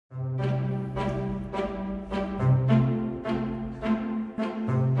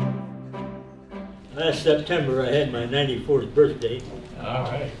Last September, I had my 94th birthday. All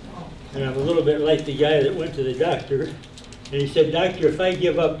right. And I'm a little bit like the guy that went to the doctor. And he said, "Doctor, if I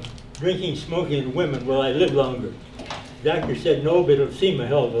give up drinking, smoking, and women, will I live longer?" The doctor said, "No, but it'll seem a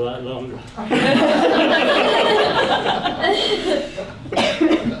hell of a lot longer."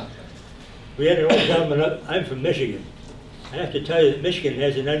 We had an old gentleman up. I'm from Michigan. I have to tell you that Michigan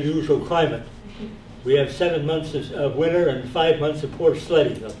has an unusual climate. We have 7 months of winter and 5 months of poor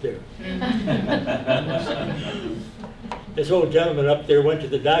sledding up there. This old gentleman up there went to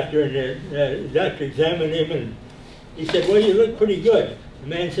the doctor, and the doctor examined him, and he said, "Well, you look pretty good." The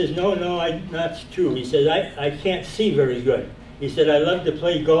man says, "No, not true." He says, I can't see very good." He said, "I love to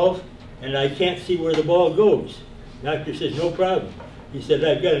play golf, and I can't see where the ball goes." The doctor says, "No problem." He said,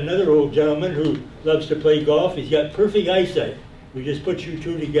 "I've got another old gentleman who loves to play golf. He's got perfect eyesight. We just put you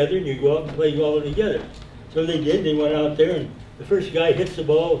two together, and you go out and play golf together." So they did. They went out there, and the first guy hits the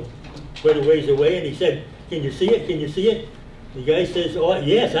ball quite a ways away, and he said, "Can you see it? Can you see it?" The guy says, "Oh,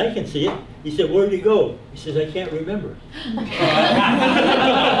 yes, I can see it." He said, "Where'd it go?" He says, "I can't remember."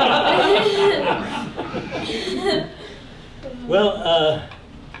 Well,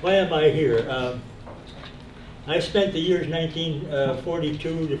 why am I here? I spent the years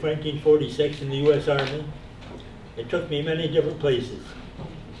 1942 to 1946 in the U.S. Army. It took me many different places.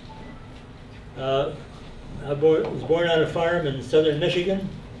 I was born on a farm in southern Michigan,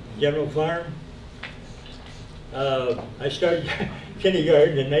 General Farm. I started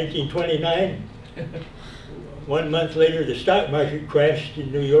kindergarten in 1929. 1 month later, the stock market crashed in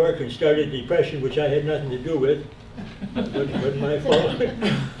New York and started a depression, which I had nothing to do with. It wasn't my fault.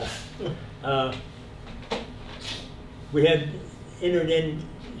 We had entered into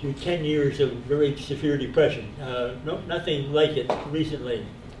 10 years of very severe depression. Nothing like it recently.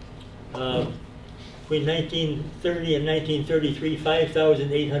 Between 1930 and 1933,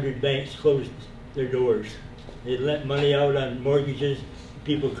 5,800 banks closed their doors. They lent money out on mortgages.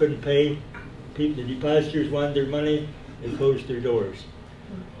 People couldn't pay. The depositors wanted their money. They closed their doors.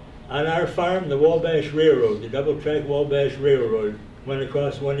 On our farm, the Wabash Railroad, the double-track Wabash Railroad, went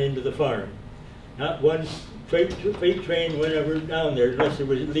across one end of the farm. Not one freight train went ever down there unless there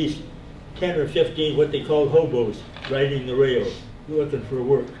was at least 10 or 15 what they called hobos riding the rail, looking for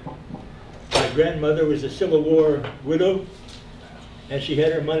work. My grandmother was a Civil War widow, and she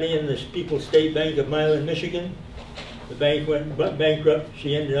had her money in the People's State Bank of Milan, Michigan. The bank went bankrupt.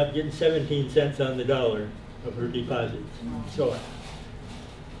 She ended up getting 17 cents on the dollar of her deposits. So,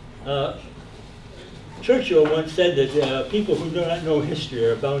 Churchill once said that people who do not know history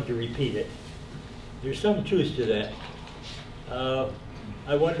are bound to repeat it. There's some truth to that.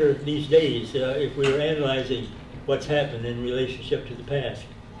 I wonder these days if we were analyzing what's happened in relationship to the past.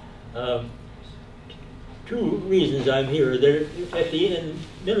 Two reasons I'm here. There, at the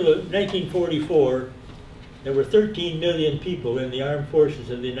middle of 1944, there were 13 million people in the armed forces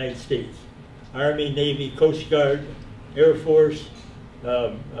of the United States. Army, Navy, Coast Guard, Air Force,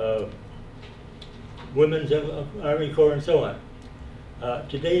 Women's Army Corps, and so on.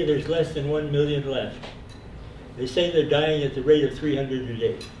 Today, there's less than 1 million left. They say they're dying at the rate of 300 a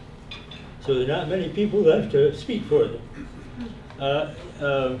day. So there are not many people left to speak for them.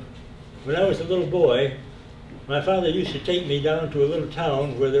 When I was a little boy, my father used to take me down to a little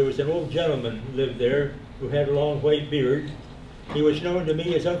town where there was an old gentleman who lived there who had a long white beard. He was known to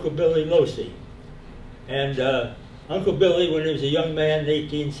me as Uncle Billy Losey. And Uncle Billy, when he was a young man in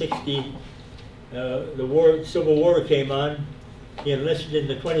 1860, the Civil War came on. He enlisted in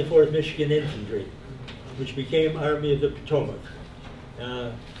the 24th Michigan Infantry, which became Army of the Potomac.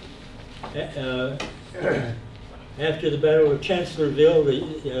 After the Battle of Chancellorsville,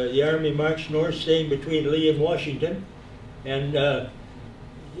 the Army marched north, staying between Lee and Washington, and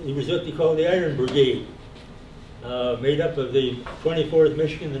it was what they called the Iron Brigade, made up of the 24th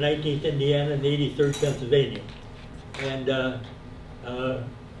Michigan, the 19th Indiana, and the 83rd Pennsylvania. And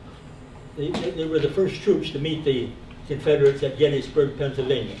they were the first troops to meet the Confederates at Gettysburg,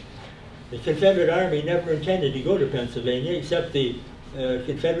 Pennsylvania. The Confederate Army never intended to go to Pennsylvania, except the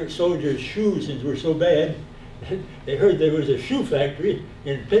Confederate soldiers' shoes were so bad. They heard there was a shoe factory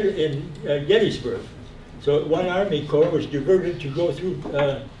in Gettysburg. So one Army Corps was diverted to go through,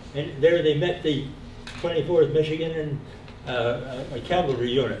 and there they met the 24th Michigan and a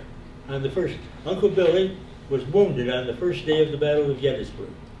cavalry unit. On the first, Uncle Billy was wounded on the first day of the Battle of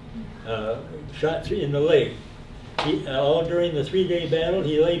Gettysburg, shot in the leg. All during the 3-day battle,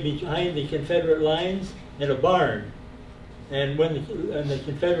 he lay behind the Confederate lines in a barn. And when the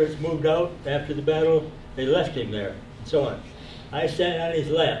Confederates moved out after the battle, they left him there, and so on. I sat on his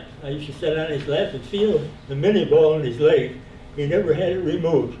lap. I used to sit on his lap and feel the mini ball in his leg. He never had it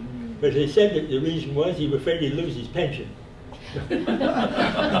removed. But they said that the reason was he was afraid he'd lose his pension.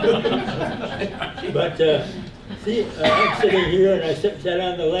 But see, I'm sitting here and I sat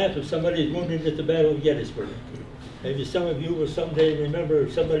on the lap of somebody who's wounded at the Battle of Gettysburg. Maybe some of you will someday remember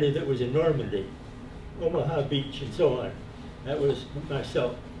somebody that was in Normandy, Omaha Beach, and so on. That was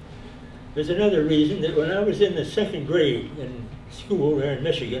myself. There's another reason that when I was in the second grade in school there in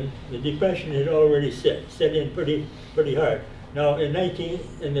Michigan, the Depression had already set in pretty hard. Now, in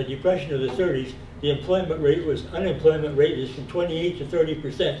the Depression of the 30s, the unemployment rate is from 28 to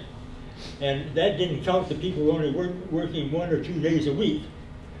 30%. And that didn't count the people who only working 1 or 2 days a week.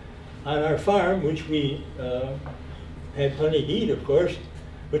 On our farm, which we had plenty to eat, of course,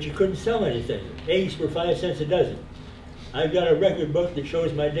 but you couldn't sell anything. Eggs were 5 cents a dozen. I've got a record book that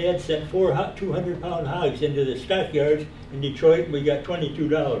shows my dad sent 4 200-pound hogs into the stockyards in Detroit, and we got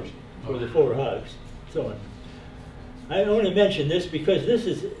 $22 for the 4 hogs, so on. I only mention this because this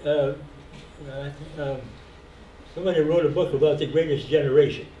is, somebody wrote a book about the greatest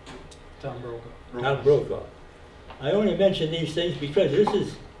generation. Tom Brokaw. Tom Brokaw. I only mention these things because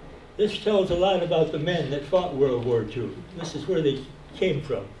this tells a lot about the men that fought World War II. This is where they came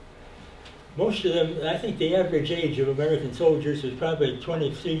from. Most of them, I think the average age of American soldiers was probably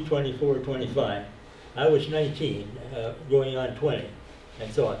 23, 24, 25. I was 19, going on 20,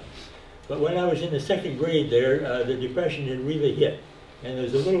 and so on. But when I was in the second grade there, the Depression had really hit. And there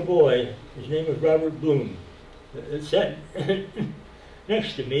was a little boy, his name was Robert Bloom, that sat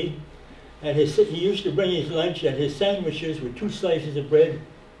next to me. And he used to bring his lunch, and his sandwiches were 2 slices of bread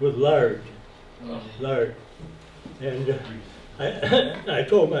with lard. Lard. And I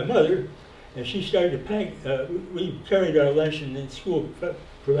told my mother, and she started to pack. We carried our lunch, and the school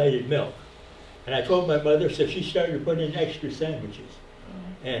provided milk. And I told my mother, so she started to put in extra sandwiches.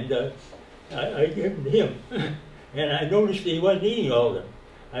 And I gave them to him. And I noticed that he wasn't eating all of them.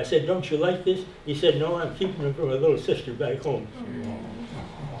 I said, "Don't you like this?" He said, "No, I'm keeping them for my little sister back home."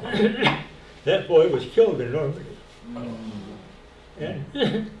 That boy was killed in Normandy. And,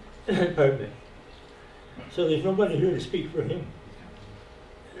 pardon me. So there's nobody here to speak for him,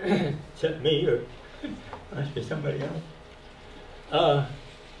 except me, or must be somebody else.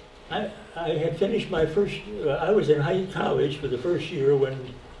 I had finished my first, I was in college for the first year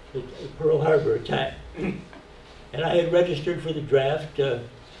when the Pearl Harbor attack. And I had registered for the draft in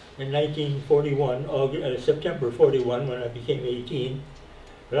 1941, September 41, when I became 18.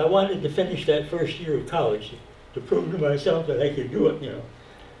 But I wanted to finish that first year of college to prove to myself that I could do it, you know.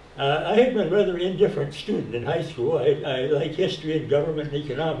 I had been a rather indifferent student in high school. I liked history and government and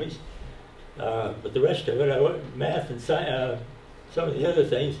economics. But the rest of it, math and science, some of the other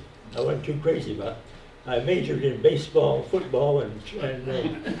things, I wasn't too crazy about. I majored in baseball, football, and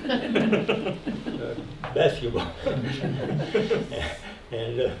basketball.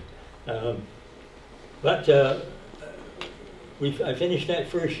 And I finished that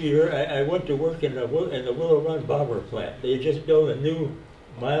first year. I went to work in the Willow Run bomber plant. They had just built a new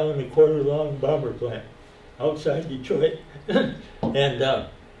 1.25 mile long bomber plant outside Detroit, and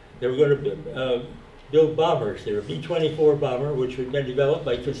they were going to build bombers. They were a B-24 bomber, which had been developed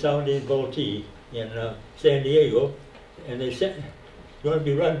by Consolidated Vultee in San Diego, and they going to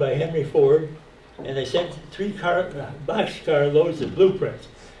be run by Henry Ford, and they sent 3 boxcar loads of blueprints.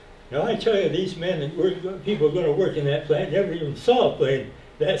 Now I tell you, these men that people are going to work in that plant never even saw a plane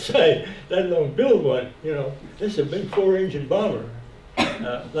that size, let alone build one. You know, this is a big 4-engine bomber,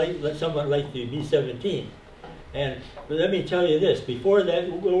 somewhat like the B-17. And let me tell you this: before that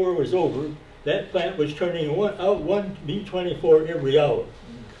war was over, that plant was turning out one B-24 every hour.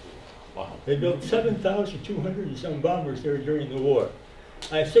 Wow. They built 7,200 and some bombers there during the war.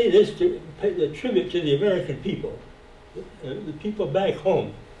 I say this to pay the tribute to the American people, the people back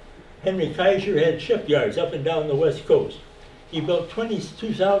home. Henry Kaiser had shipyards up and down the West Coast. He built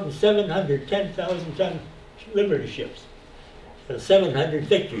 22,700 10,000-ton Liberty ships, 700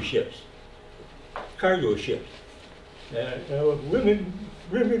 Victory ships, cargo ships, women,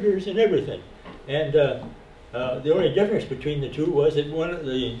 riveters, and everything. And the only difference between the two was that one of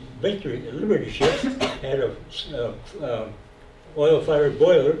the Liberty ships had a oil-fired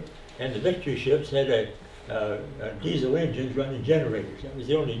boiler, and the Victory ships had a diesel engines running generators. That was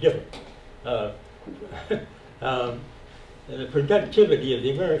the only difference. The productivity of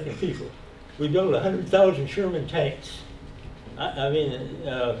the American people. We built 100,000 Sherman tanks. I mean,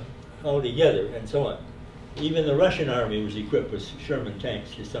 altogether, and so on. Even the Russian army was equipped with Sherman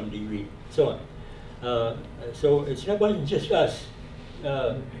tanks to some degree, so on. So it wasn't just us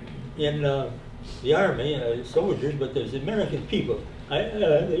in the army, soldiers, but there's American people.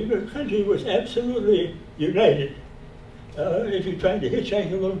 The country was absolutely united if you tried to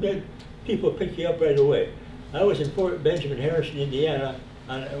hitchhike a little bit, people pick you up right away. I was in Fort Benjamin, Harrison, Indiana,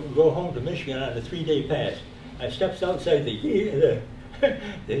 go home to Michigan on a 3-day pass. I steps outside the gate,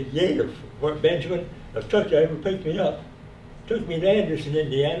 the gate of Fort Benjamin. A truck driver picked me up, took me to Anderson,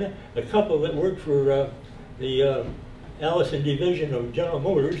 Indiana. A couple that worked for the Allison Division of General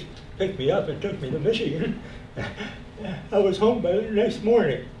Motors picked me up and took me to Michigan. I was home by the next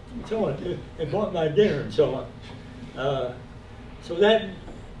morning, so on, and bought my dinner and so on. So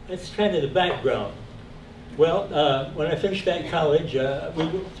that's kind of the background. Well, when I finished that college,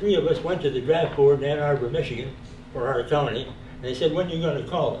 three of us went to the draft board in Ann Arbor, Michigan, for our county, and they said, when are you going to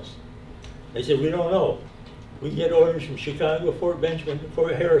call us? They said, we don't know. We get orders from Chicago, Fort Benjamin,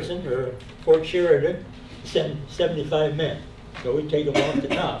 Fort Harrison, or Fort Sheridan, send 75 men. So we take them off the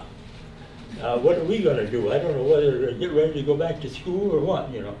top. What are we going to do? I don't know whether to get ready to go back to school or what,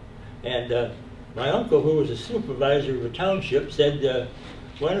 you know. And my uncle, who was a supervisor of a township, said,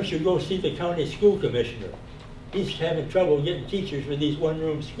 why don't you go see the county school commissioner? He's having trouble getting teachers for these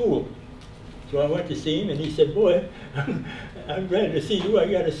one-room schools. So I went to see him, and he said, boy, I'm glad to see you.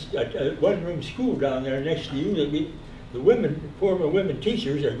 I got a one-room school down there next to you. That the former women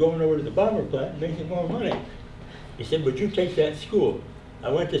teachers are going over to the bomber plant and making more money. He said, would you take that school? I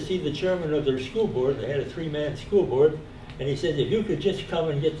went to see the chairman of their school board. They had a 3-man school board. And he said, if you could just come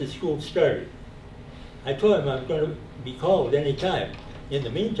and get the school started. I told him I'm going to be called any time. In the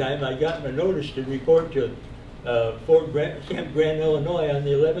meantime, I got a notice to report to Camp Grant, Illinois on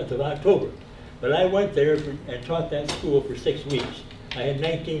the 11th of October. But I went there and taught that school for 6 weeks. I had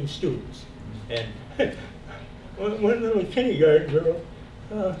 19 students. And one little kindergarten girl,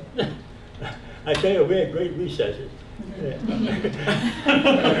 I tell you, we had great recesses.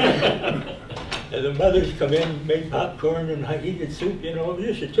 And the mothers come in, make popcorn and heated soup, you know,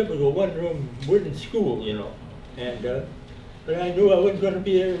 just a typical one-room wooden school, you know. And but I knew I wasn't going to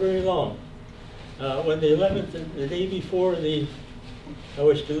be there very long. When the 11th, the day before I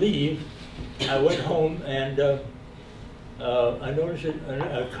was to leave, I went home and I noticed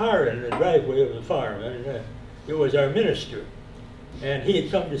a car in the driveway of the farm, and it was our minister. And he had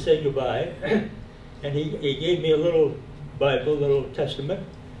come to say goodbye, and he gave me a little Bible, a little testament,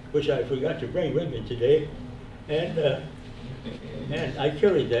 which I forgot to bring with me today. And I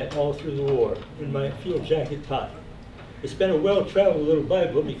carried that all through the war in my field jacket pocket. It's been a well-traveled little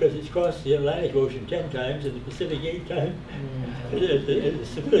Bible because it's crossed the Atlantic Ocean 10 times and the Pacific 8 times as a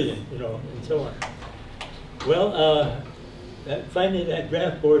civilian, you know, and so on. Well, finally that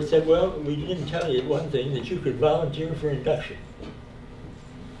draft board said, well, we didn't tell you one thing, that you could volunteer for induction.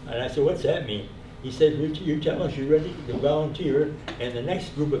 And I said, what's that mean? He said, you tell us you're ready to volunteer, and the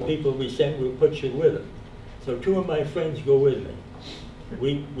next group of people we send, we'll put you with them. So 2 of my friends go with me.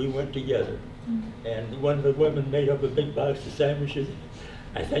 We went together. And one of the women made up a big box of sandwiches.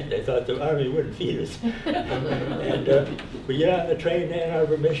 I think they thought the Army wouldn't feed us. And we get on the train in Ann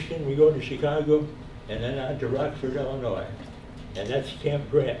Arbor, Michigan, we go to Chicago, and then on to Rockford, Illinois. And that's Camp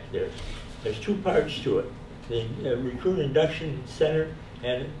Grant there. There's 2 parts to it. The Recruit Induction Center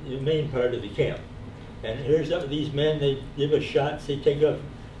and the main part of the camp. And here's these men, they give us shots, they take up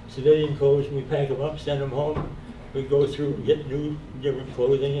civilian clothes, and we pack them up, send them home. We go through and get new, different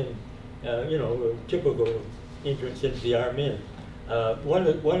clothing, and you know, a typical entrance into the army. One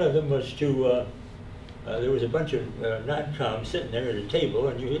of them was to, there was a bunch of non-coms sitting there at a table,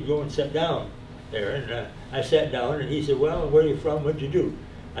 and you would go and sit down there. And I sat down, and he said, well, where are you from? What'd you do?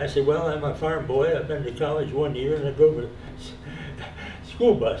 I said, well, I'm a farm boy. I've been to college 1 year, and I drove a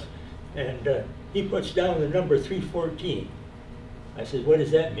school bus. And he puts down the number 314. I said, what does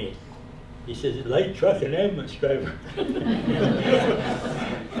that mean? He says, light truck and ambulance driver.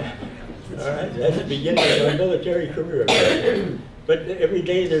 All right, that's the beginning of my military career. But every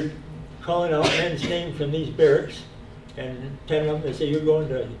day they're calling out men's names from these barracks, and 10 of them, they say, you're going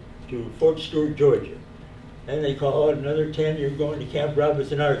to Fort Stewart, Georgia. Then they call out another 10, you're going to Camp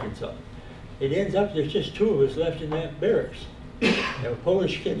Robinson, Arkansas. It ends up there's just 2 of us left in that barracks. A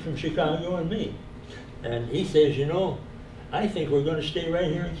Polish kid from Chicago and me. And he says, you know, I think we're going to stay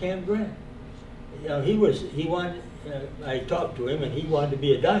right here in Camp Grant. You know, I talked to him, and he wanted to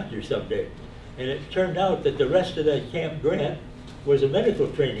be a doctor someday. And it turned out that the rest of that Camp Grant was a medical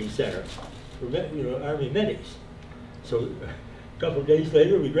training center for Army medics. So a couple of days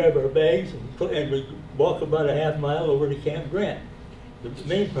later, we grab our bags and we walk about a half mile over to Camp Grant, the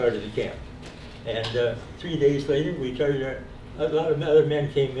main part of the camp. And 3 days later, we started, a lot of other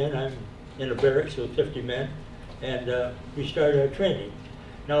men came in. I'm in a barracks with 50 men, and we started our training.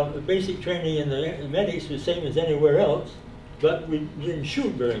 Now, the basic training in the medics was the same as anywhere else, but we didn't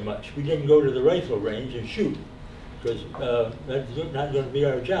shoot very much. We didn't go to the rifle range and shoot. because that's not going to be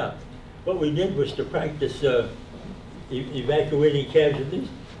our job. What we did was to practice evacuating casualties,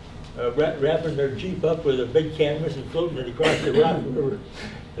 wrapping their Jeep up with a big canvas and floating it across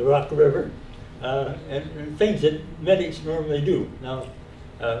the Rock River, and things that medics normally do. Now,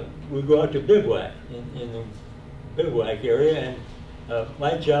 we go out to bivouac in the bivouac area, and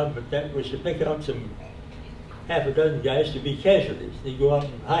my job with that was to pick out some half a dozen guys to be casualties. They go out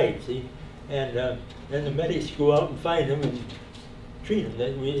and hide, see, and then the medics go out and find them and treat them.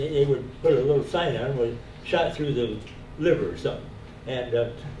 They would put a little sign on them, was shot through the liver or something.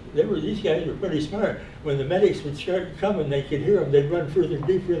 And these guys were pretty smart. When the medics would start coming, they could hear them. They'd run further and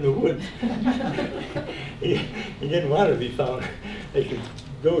deeper in the woods. He didn't want to be found. They could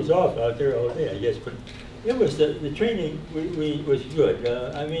doze off out there all day, I guess. But it was the training was good.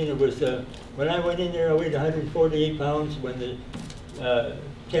 I mean, it was when I went in there, I weighed 148 pounds. When the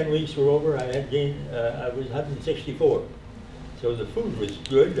 10 weeks were over, I had gained. I was 164. So the food was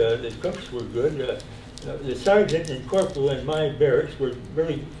good. The cooks were good. The sergeant and corporal in my barracks were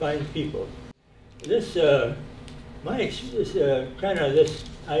very fine people. This kind of this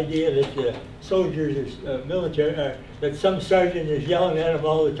idea that soldiers are military, that some sergeant is yelling at them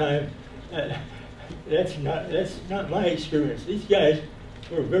all the time. That's not my experience. These guys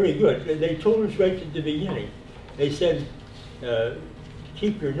were very good. They told us right at the beginning. They said,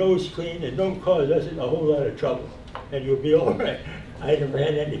 keep your nose clean and don't cause us a whole lot of trouble, and you'll be all right. I never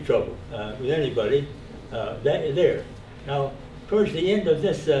had any trouble with anybody there. Now, towards the end of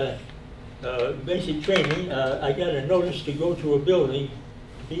this basic training, I got a notice to go to a building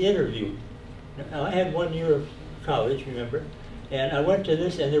to be interviewed. Now, I had 1 year of college, remember, and I went to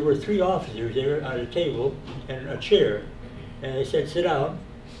this, and there were 3 officers there on a table and a chair, and they said, sit down,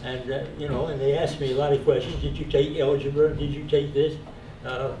 and you know, and they asked me a lot of questions. Did you take algebra? Did you take this?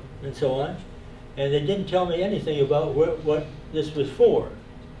 And so on. And they didn't tell me anything about what this was for.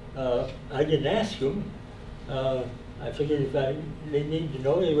 I didn't ask them. I figured if they needed to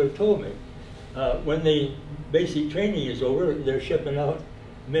know, they would have told me. When the basic training is over, they're shipping out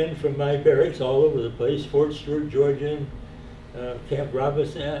men from my barracks all over the place, Fort Stewart, Georgia, Camp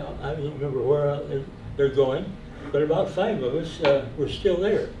Robinson. I don't remember where they're going, but about 5 of us were still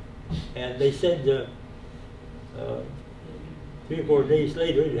there. And they said 3 or 4 days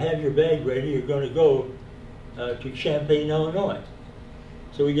later, you have your bag ready, you're going to go to Champaign, Illinois.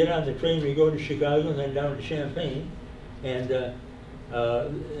 So we get on the train, we go to Chicago and then down to Champaign, and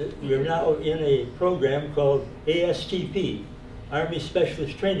we're now in a program called ASTP, Army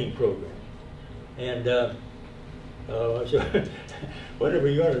Specialist Training Program. And so what are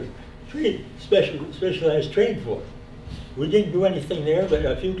we going to specialized train for? We didn't do anything there, but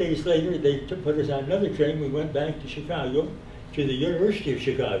a few days later they put us on another train. We went back to Chicago, to the University of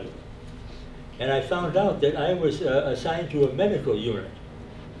Chicago. And I found out that I was assigned to a medical unit,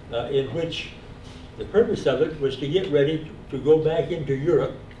 in which the purpose of it was to get ready to go back into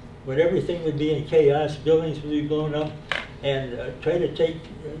Europe when everything would be in chaos, buildings would be blown up, and try to take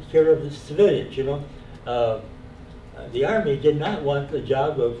care of the civilians, you know. The Army did not want the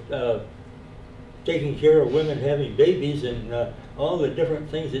job of taking care of women having babies and all the different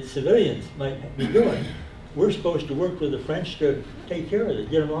things that civilians might be doing. We're supposed to work with the French to take care of it,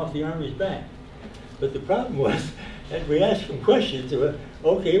 get them off the Army's back. But the problem was, and we asked them questions,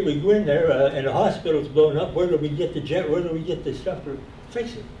 okay, we go in there and the hospital's blown up, where do we get the jet, where do we get the stuff to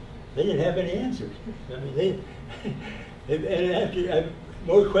fix it? They didn't have any answers. I mean, and after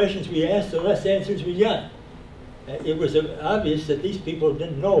more questions we asked, the less answers we got. It was obvious that these people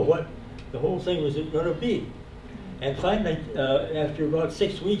didn't know what the whole thing was going to be. And finally, after about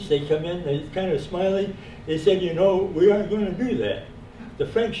 6 weeks, they come in, they're kind of smiling. They said, you know, we aren't going to do that. The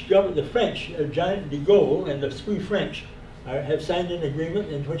French, John de Gaulle and the three French have signed an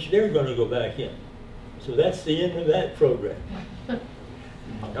agreement in which they're going to go back in. So that's the end of that program.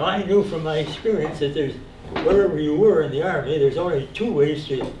 Now, I knew from my experience that there's, wherever you were in the Army, there's only 2 ways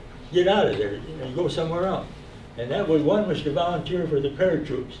to get out of there and go somewhere else. And that was, one was to volunteer for the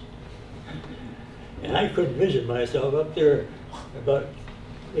paratroops. And I couldn't vision myself up there about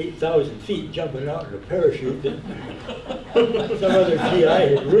 8,000 feet jumping out in a parachute that some other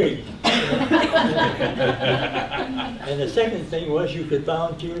GI had rigged. And the second thing was you could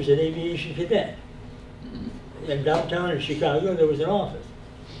volunteer as an aviation cadet. In downtown in Chicago, there was an office.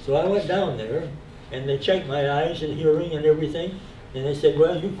 So I went down there, and they checked my eyes and hearing and everything, and they said,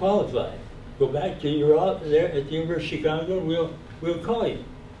 well, you qualify. Go back to your office there at the University of Chicago, and we'll call you.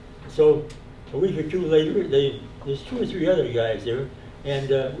 So a week or 2 later, there's 2 or 3 other guys there,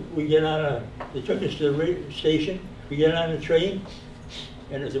 and we get on they took us to the station, we get on a train,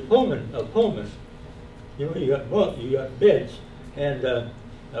 and it's a Pullman, You know, you got bunk, you got beds. And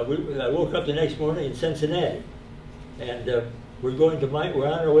I woke up the next morning in Cincinnati, and we're on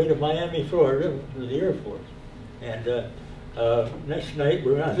our way to Miami, Florida, to the Air Force. And next night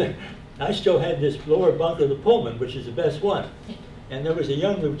we're on there. I still had this lower bunk of the Pullman, which is the best one. And there was a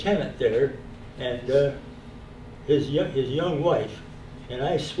young lieutenant there, and his young wife. And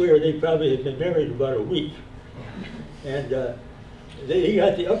I swear they probably had been married about a week. And he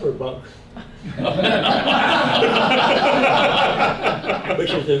got the upper bunk,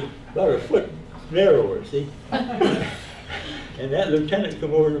 which is about a foot narrower, see? And that lieutenant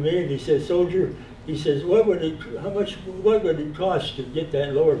come over to me and he says, "Soldier," he says, what would it cost to get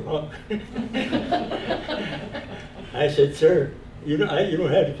that lower bunk?" I said, "Sir, you don't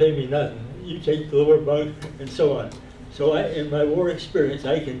have to pay me nothing. You take the lower bunk," and so on. So in my war experience,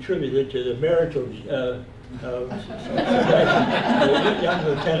 I contributed to the marital young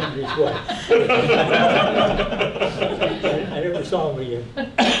lieutenant and his wife. I never saw him again.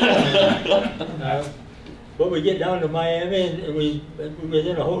 But we get down to Miami, and we were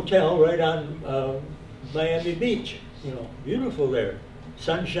in a hotel right on Miami Beach. You know, beautiful there,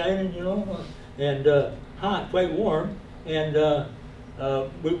 sun shining, you know, and hot, quite warm. And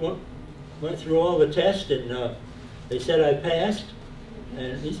we went through all the tests, and they said I passed.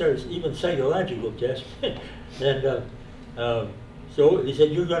 And these are even psychological tests. And so they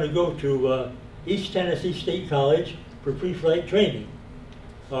said, "You're going to go to East Tennessee State College for pre-flight training."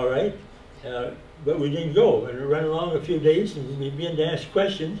 All right. But we didn't go. And we ran along a few days, and we began to ask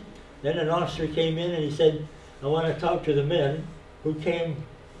questions. Then an officer came in and he said, "I want to talk to the men who came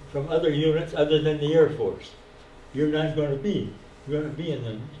from other units other than the Air Force. You're not going to be. You're going to be in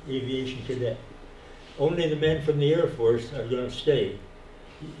the aviation cadet. Only the men from the Air Force are going to stay.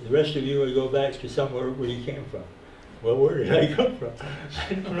 The rest of you will go back to somewhere where you came from." Well, where did I come from?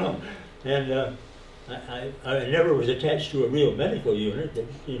 I don't know. And I never was attached to a real medical unit that,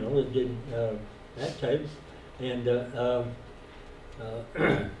 you know, that did that type. And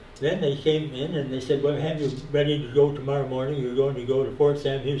then they came in and they said, "Well, have you ready to go tomorrow morning? You're going to go to Fort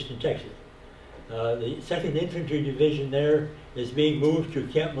Sam Houston, Texas. The 2nd Infantry Division there is being moved to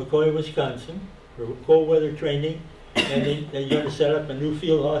Camp McCoy, Wisconsin for cold weather training. And they're going to set up a new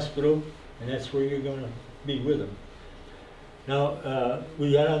field hospital, and that's where you're going to be with them." Now,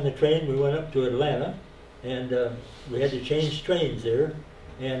 we got on the train, we went up to Atlanta, and we had to change trains there.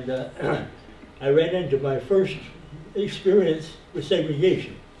 And I ran into my first experience with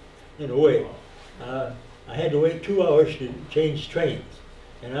segregation, in a way. I had to wait 2 hours to change trains.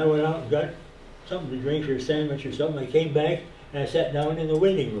 And I went out and got something to drink or a sandwich or something. I came back, and I sat down in the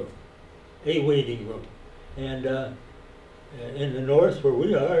waiting room, a waiting room. And in the north where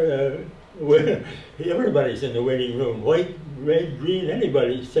we are, everybody's in the waiting room. White, red, green,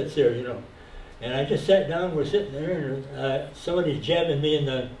 anybody sits there, you know. And I just sat down, we're sitting there, and somebody's jabbing me in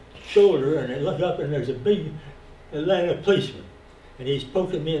the shoulder, and I look up and there's a big Atlanta policeman. And he's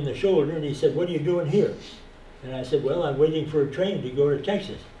poking me in the shoulder, and he said, "What are you doing here?" And I said, "Well, I'm waiting for a train to go to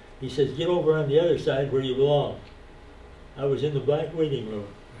Texas." He says, "Get over on the other side where you belong." I was in the black waiting room.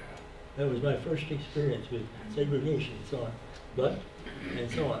 That was my first experience with segregation and so on. And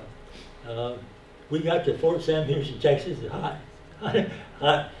so on. We got to Fort Sam Houston, Texas. It's hot,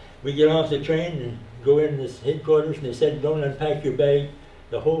 hot. We get off the train and go in this headquarters, and they said, "Don't unpack your bag.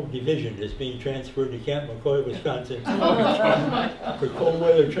 The whole division is being transferred to Camp McCoy, Wisconsin for cold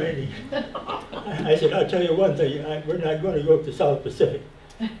weather training." I said, "I'll tell you one thing, we're not going to go up to South Pacific.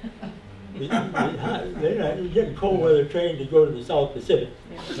 They're not getting cold weather trained to go to the South Pacific."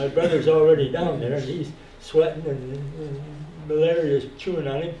 My brother's already down there, and he's sweating, and malaria is chewing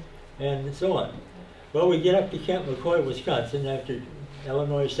on him, and so on. Well, we get up to Camp McCoy, Wisconsin, after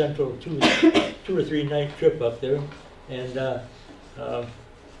Illinois Central, two or three night trip up there, and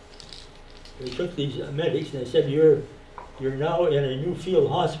they took these medics, and they said, "You're now in a new field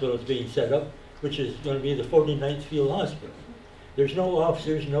hospital that's being set up, which is going to be the 49th Field Hospital. There's no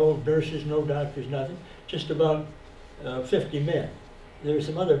officers, no nurses, no doctors, nothing. Just about 50 men. There were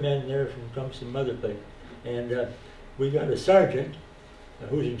some other men there from some other place. And we got a sergeant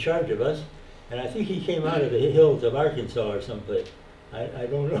who's in charge of us, and I think he came out of the hills of Arkansas or someplace. I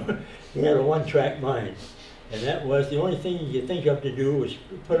don't know. He had a one-track mind. And that was the only thing you could think of to do was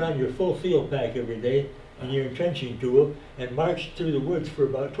put on your full field pack every day and your entrenching tool and march through the woods for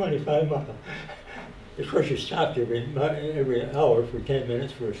about 25 miles. Of course, you stopped every hour for 10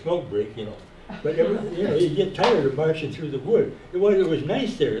 minutes for a smoke break, you know. But you know, you get tired of marching through the wood. It was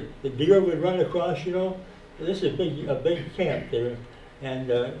nice there. The deer would run across, you know. This is a big camp there, and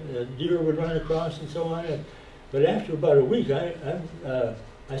the deer would run across and so on. But after about a week,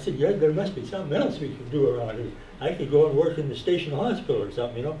 I I said, yeah, there must be something else we can do around here. I could go and work in the station hospital or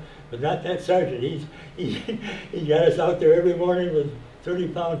something, you know, but not that sergeant. He got us out there every morning with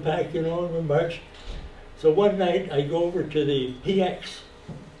 30-pound pack, you know, and we marched. So one night I go over to the PX,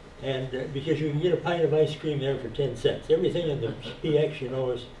 and because you can get a pint of ice cream there for 10 cents. Everything in the PX, you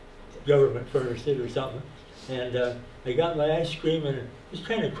know, is government furnished or something. And I got my ice cream, and it was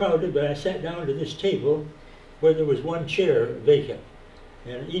kind of crowded, but I sat down to this table where there was one chair vacant,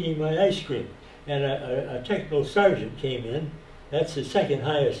 and eating my ice cream. And a technical sergeant came in. That's the second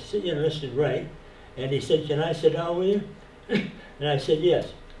highest enlisted rank. And he said, "Can I sit down with you?" And I said,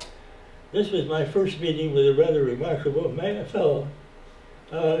 "Yes." This was my first meeting with a rather remarkable fellow.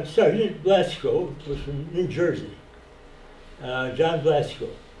 Sergeant Blasco was from New Jersey, John Blasco.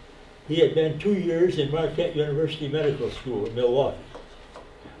 He had been 2 years in Marquette University Medical School in Milwaukee.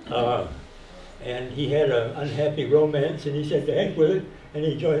 And he had an unhappy romance, and he said, "To heck with it," and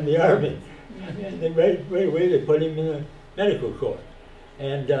he joined the Army. And then right away they put him in the medical corps.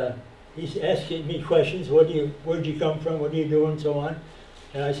 And he's asking me questions, where'd you come from, what are you doing, and so on.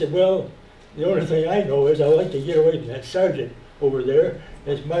 And I said, well, the only thing I know is I like to get away from that sergeant over there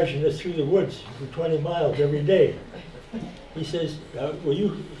that's marching us through the woods for 20 miles every day. He says, can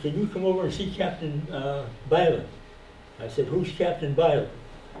you come over and see Captain Byron? I said, who's Captain Byron?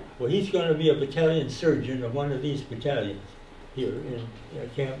 Well, he's going to be a battalion surgeon of one of these battalions here in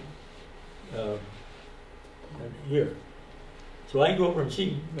Camp here. So I go over and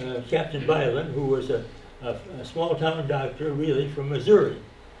see Captain Byron, who was a small town doctor really from Missouri.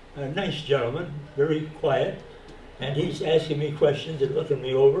 A nice gentleman, very quiet, and he's asking me questions and looking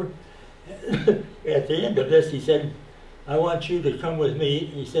me over. At the end of this, he said, I want you to come with me.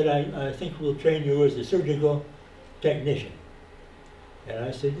 He said, I think we'll train you as a surgical technician. And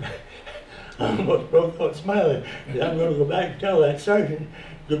I said, I almost broke out smiling, because I'm going to go back and tell that sergeant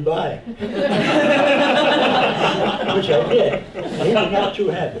goodbye. Which I did. And he was not too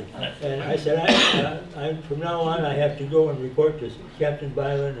happy. And I said, from now on, I have to go and report to Captain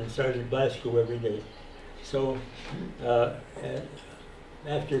Byron and Sergeant Blasco every day. So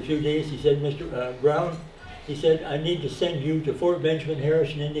after a few days, he said, Mr. Brown, he said, I need to send you to Fort Benjamin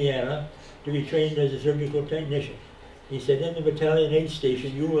Harrison, Indiana, to be trained as a surgical technician. He said, in the Battalion 8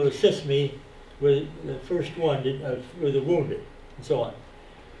 station, you will assist me with the first one, with the wounded, and so on.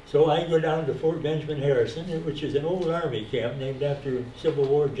 So I go down to Fort Benjamin Harrison, which is an old Army camp named after a Civil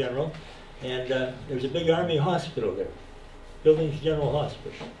War general, and there's a big Army hospital there, Billings General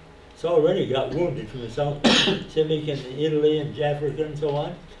Hospital. It's already got wounded from the South Pacific and Italy and Africa and so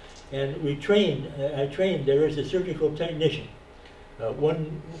on. And we trained, I trained there as a surgical technician.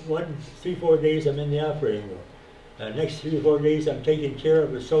 3-4 days I'm in the operating room. Next 3 or 4 days I'm taking care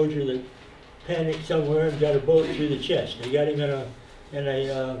of a soldier that panicked somewhere and got a bullet through the chest. They got him in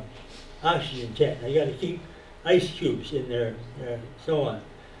a oxygen tent. I got to keep ice cubes in there, so on.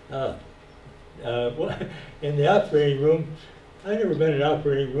 In the operating room, I've never been in an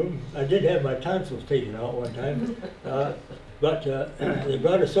operating room. I did have my tonsils taken out one time, but they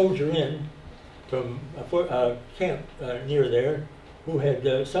brought a soldier in from a camp near there who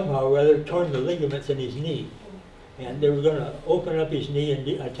had somehow or other torn the ligaments in his knee. And they were going to open up his knee and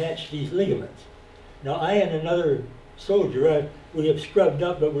attach these ligaments. Now I and another soldier, we have scrubbed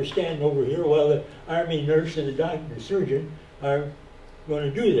up, but we're standing over here while the Army nurse and the doctor and surgeon are going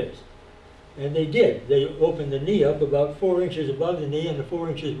to do this. And they did. They opened the knee up about 4 inches above the knee and 4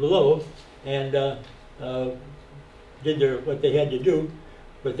 inches below, and did what they had to do.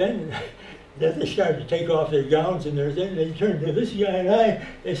 But then they started to take off their gowns and their thing. They turned to this guy and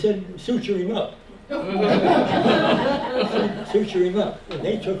they said, suture him up. Suture him up. And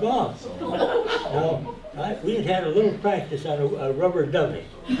they took off. Now, we had had a little practice on a rubber dummy.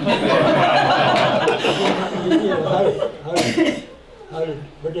 You know, how to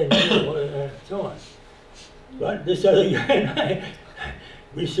put in, so on. But this other guy and I,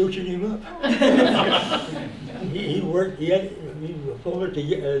 we sutured him up. He worked, he pulled it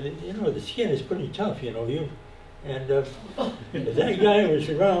together. You know, the skin is pretty tough, you know. And if that guy was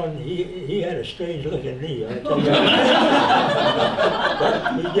around, he had a strange looking knee, I'll tell you.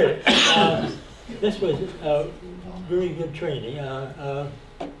 But we did it. This was very good training.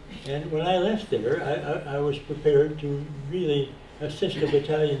 And when I left there, I was prepared to really assist a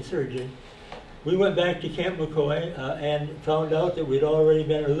battalion surgeon. We went back to Camp McCoy and found out that we'd already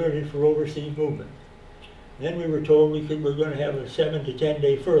been alerted for overseas movement. Then we were told we were going to have a 7 to 10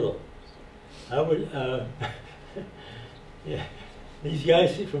 day furlough. I would, yeah, these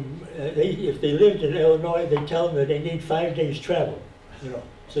guys from, if they lived in Illinois, they tell them that they need 5 days travel, you know,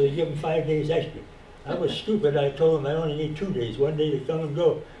 so they give them 5 days extra. I was stupid. I told him I only need 2 days, 1 day to come and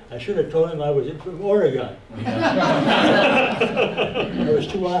go. I should have told him I was from Oregon. I was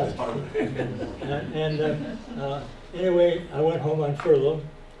too honest. Anyway, I went home on furlough,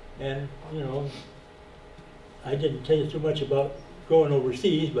 and you know, I didn't tell you too much about going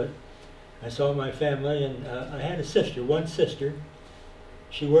overseas, but I saw my family, and I had a sister, one sister.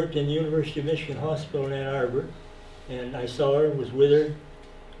 She worked in the University of Michigan Hospital in Ann Arbor, and I saw her, was with her.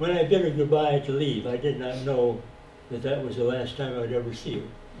 When I bid her goodbye to leave, I did not know that that was the last time I would ever see her.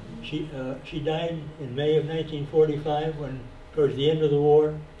 She died in May of 1945, when towards the end of the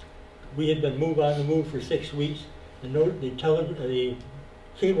war. We had been on the move for 6 weeks. The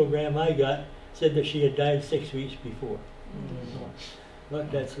cablegram I got said that she had died 6 weeks before. But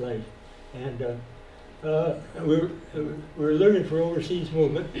that's life. And we're learning for overseas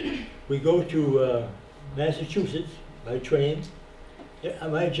movement. We go to Massachusetts by train.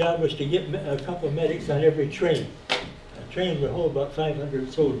 My job was to get a couple of medics on every train. A train would hold about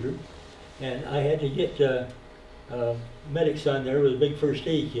 500 soldiers, and I had to get medics on there with a big first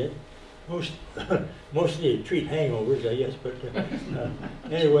aid kit. Mostly to treat hangovers, I guess, but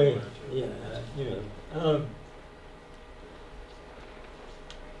anyway, yeah, you know.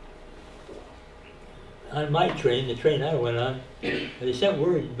 On my train, the train I went on, they sent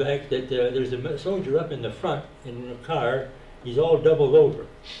word back that there's a soldier up in the front in the car. He's all doubled over,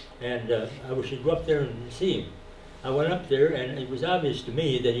 and I should go up there and see him. I went up there, and it was obvious to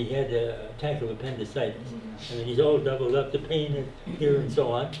me that he had an attack of appendicitis. I mean, he's all doubled up, the pain here and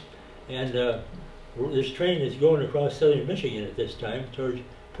so on. And this train is going across southern Michigan at this time, towards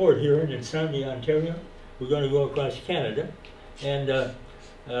Port Huron and Sarnia, Ontario. We're going to go across Canada. And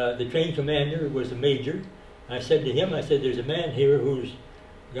the train commander was a major. I said to him, I said, there's a man here who's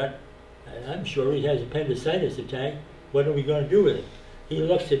got, I'm sure he has appendicitis attack. What are we going to do with him? He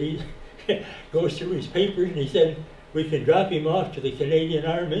looks at it, goes through his papers, and he said, we can drop him off to the Canadian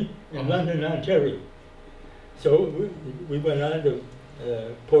Army in London, Ontario. So we went on to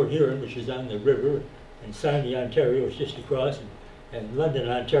Port Huron, which is on the river, and Sarnia, Ontario is just across, and London,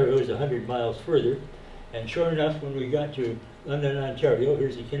 Ontario is 100 miles further. And sure enough, when we got to London, Ontario,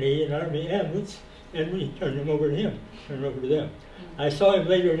 here's the Canadian Army ambulance, and we turned him over to him, turned over to them. I saw him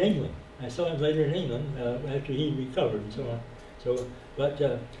later in England. After he recovered and so on. So, but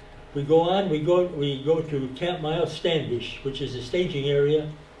we go on. We go to Camp Miles Standish, which is the staging area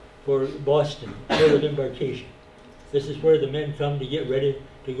for Boston, port of embarkation. This is where the men come to get ready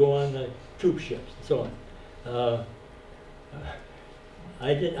to go on the troop ships and so on.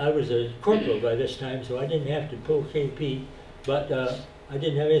 I was a corporal by this time, so I didn't have to pull KP, but I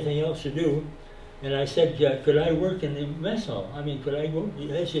didn't have anything else to do. And I said, could I work in the mess hall? I mean, could I go?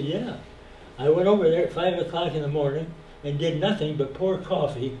 They said, yeah. I went over there at 5 o'clock in the morning and did nothing but pour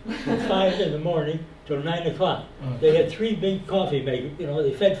coffee from 5 in the morning till 9 o'clock. They had 3 big coffee makers. You know,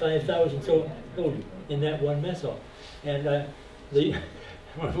 they fed 5,000 soldiers in that one mess hall. And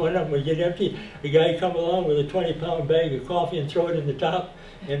one of them would get empty. The guy come along with a 20-pound bag of coffee and throw it in the top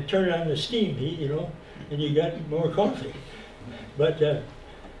and turn on the steam heat, you know, and you got more coffee. But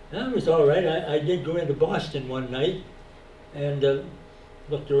that was all right. I did go into Boston one night and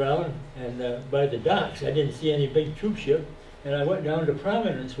looked around, and by the docks I didn't see any big troop ship, and I went down to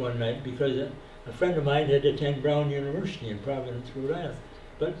Providence one night because a friend of mine had to attend Brown University in Providence, Rhode Island,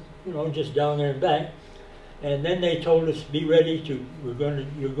 but you know, just down there and back. And then they told us, be ready to, you're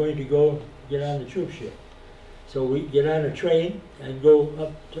going to go get on the troop ship. So we get on a train and go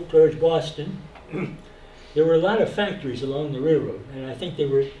up towards Boston. There were a lot of factories along the railroad, and I think they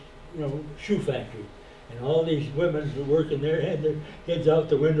were, you know, shoe factories. And all these women who work in there had their heads out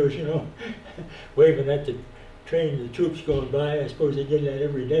the windows, you know, waving at the train, the troops going by. I suppose they did that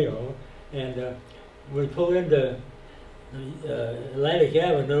every day, all. And we pull into Atlantic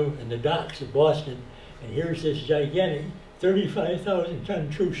Avenue in the docks of Boston, and here's this gigantic 35,000-ton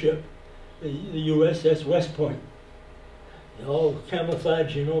troop ship, the USS West Point. All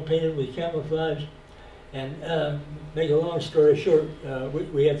camouflage, you know, painted with camouflage. And make a long story short,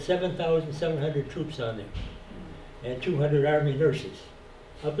 we had 7,700 troops on there, and 200 Army nurses.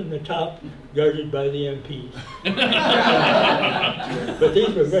 Up in the top, guarded by the MPs. But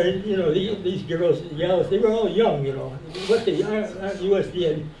these were very, you know, these girls and gals, they were all young, you know. What the U.S.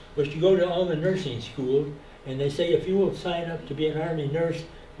 did was to go to all the nursing schools, and they say, if you will sign up to be an Army nurse,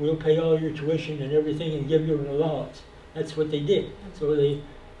 we'll pay all your tuition and everything and give you an allowance. That's what they did. So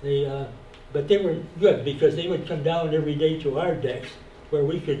but they were good because they would come down every day to our decks where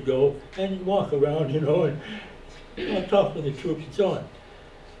we could go and walk around, you know, and talk to the troops and so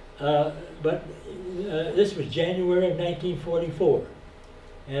on. But this was January of 1944.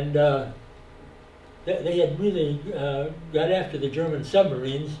 And They had really got after the German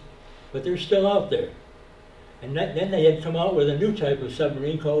submarines, but they're still out there. And then they had come out with a new type of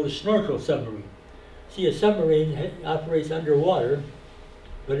submarine called a snorkel submarine. See, a submarine operates underwater,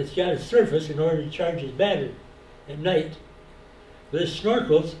 but it's got a surface in order to charge its battery at night. These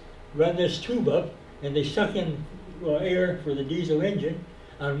snorkels run this tube up, and they suck in air for the diesel engine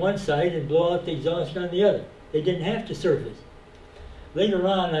on one side and blow out the exhaust on the other. They didn't have to surface. Later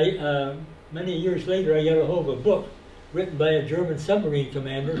on, many years later, I got a hold of a book written by a German submarine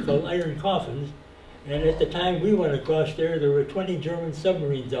commander called Iron Coffins. And at the time we went across there were 20 German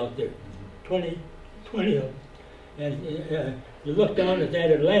submarines out there, 20 of them. And you look down at that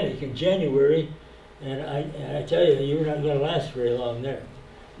Atlantic in January, and I tell you, you're not going to last very long there.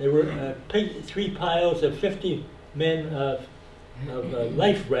 There were 3 piles of 50 men of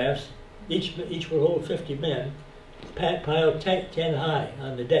life rafts, each would hold 50 men, piled 10 high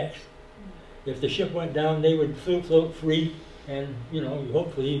on the decks. If the ship went down, they would float free, and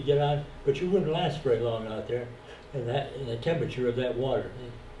hopefully you'd get on, but you wouldn't last very long out there in the temperature of that water,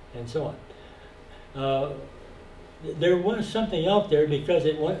 and so on. There was something out there because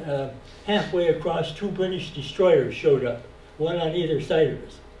it went halfway across. 2 British destroyers showed up, one on either side of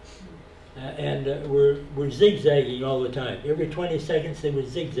us, and were zigzagging all the time. Every 20 seconds they would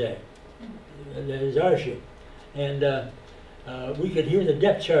zigzag. That is our ship, and we could hear the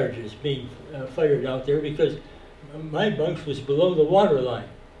depth charges being fired out there because my bunks was below the water line,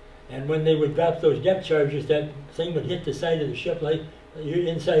 and when they would drop those depth charges, that thing would hit the side of the ship like you're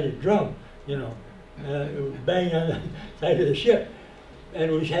inside a drum, it would bang on the side of the ship,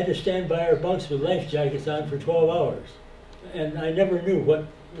 and we had to stand by our bunks with life jackets on for 12 hours, and I never knew what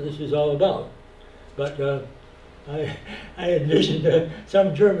this was all about, but I envisioned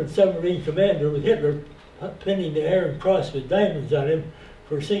some German submarine commander with Hitler pinning the Iron Cross with diamonds on him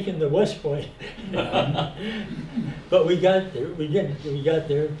for sinking the West Point. But we got there. We didn't. We got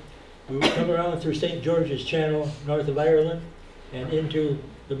there. We would come around through St. George's Channel, north of Ireland, and into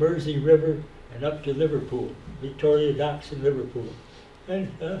the Mersey River and up to Liverpool, Victoria Docks in Liverpool. And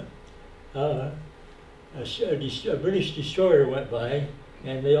a British destroyer went by,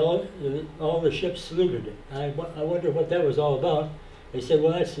 and all the ships saluted it. I wonder what that was all about. They said,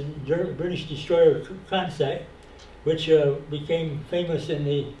 well, that's the British destroyer Consac, which became famous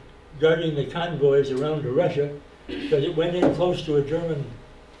in guarding the convoys around to Russia, because it went in close to a German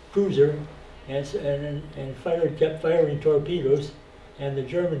cruiser and kept firing torpedoes, and the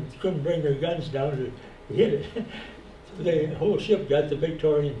Germans couldn't bring their guns down to hit it. So the whole ship got the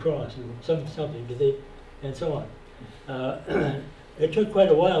Victorian Cross, or something, and so on. It took quite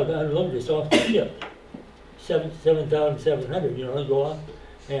a while to unload us off the ship. 7,700, to go off.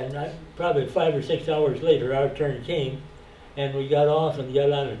 And probably 5 or 6 hours later, our turn came, and we got off and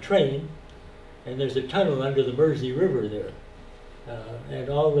got on a train, and there's a tunnel under the Mersey River there. And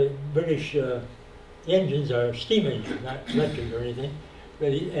all the British engines are steam engines, not electric or anything.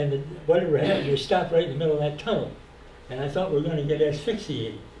 And whatever happened, we stopped right in the middle of that tunnel. And I thought we were going to get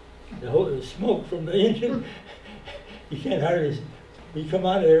asphyxiated. The smoke from the engine, you can't hardly... We come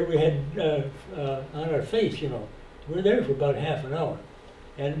out of there, we had on our face, we were there for about half an hour.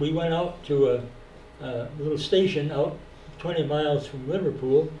 And we went out to a little station out 20 miles from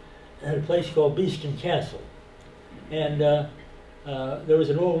Liverpool at a place called Beeston Castle. And there was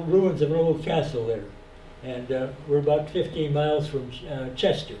ruins of an old castle there. And we're about 15 miles from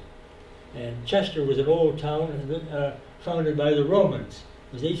Chester. And Chester was an old town founded by the Romans.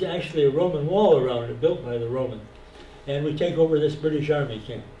 There's actually a Roman wall around it built by the Romans. And we take over this British Army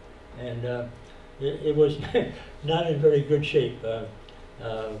camp. And it was not in very good shape.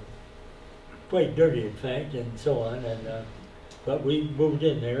 Quite dirty, in fact, and so on. And but we moved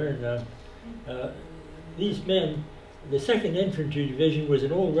in there, and these men, the 2nd Infantry Division was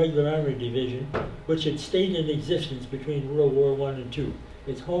an old regular Army division which had stayed in existence between World War I and II.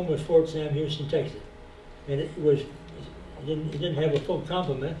 Its home was Fort Sam Houston, Texas, and it didn't have a full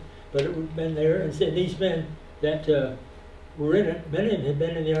complement, but it had been there. And so these men that were in it, many of them had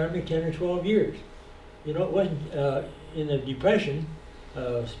been in the Army 10 or 12 years. It wasn't in the Depression.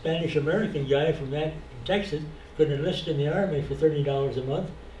 A Spanish-American guy from Texas could enlist in the Army for $30 a month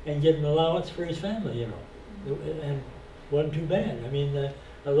and get an allowance for his family, and wasn't too bad. I mean,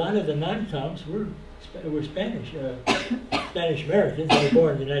 a lot of the non-coms were Spanish, Spanish-Americans. They were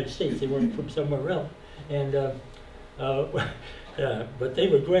born in the United States. They weren't from somewhere else. And but they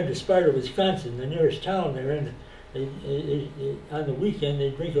would go into Sparta, Wisconsin, the nearest town there, and on the weekend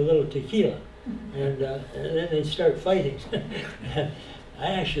they'd drink a little tequila, and then they'd start fighting.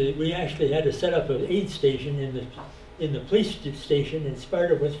 We actually had to set up an aid station in the police station in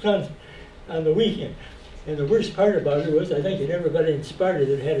Sparta, Wisconsin, on the weekend. And the worst part about it was, I think that everybody in Sparta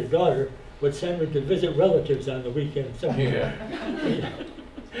that had a daughter would send her to visit relatives on the weekend. So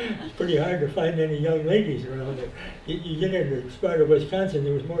it's pretty hard to find any young ladies around there. You get into Sparta, Wisconsin,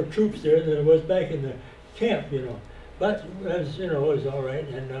 there was more troops there than there was back in the camp, you know. But, as you know, it was all right.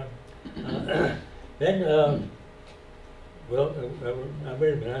 And then, well,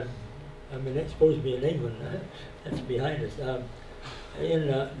 wait a minute, I'm supposed to be in England. That's behind us.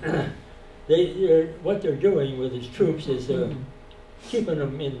 What they're doing with his troops is keeping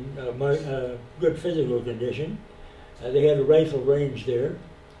them in good physical condition. They had a rifle range there,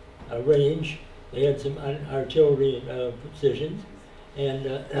 They had some artillery positions, and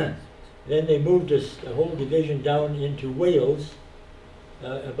then they moved a whole division down into Wales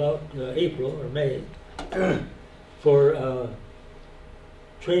about April or May for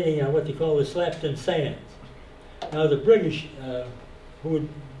training on what they call the Slapton Sands. Now the British,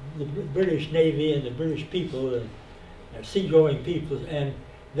 the British Navy and the British people are seagoing people, and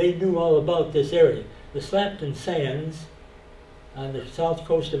they knew all about this area. The Slapton Sands on the south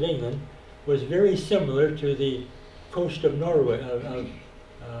coast of England was very similar to the coast of Norway,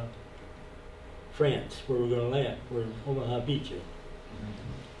 France, where we're going to land, where Omaha Beach is,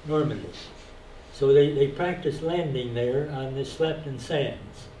 Normandy. So they practiced landing there on the Slapton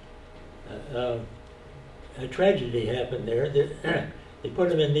Sands. A tragedy happened there. They put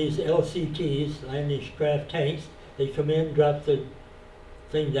them in these LCTs, landing craft tanks. They come in, drop the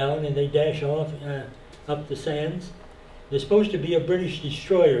thing down, and they dash off up the sands. There's supposed to be a British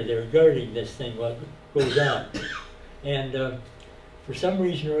destroyer there guarding this thing while it goes on. And for some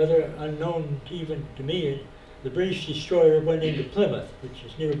reason or other, unknown even to me, the British destroyer went into Plymouth, which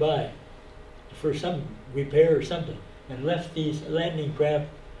is nearby, for some repair or something, and left these landing craft.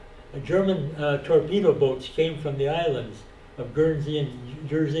 German torpedo boats came from the islands of Guernsey and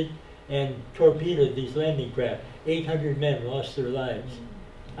Jersey and torpedoed these landing craft. 800 men lost their lives.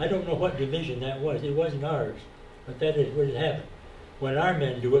 I don't know what division that was. It wasn't ours, but that is what had happened. When our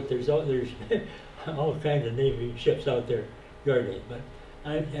men do it, there's all kinds of Navy ships out there guarding it. But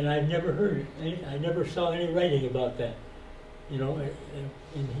I've never heard, I never saw any writing about that, you know,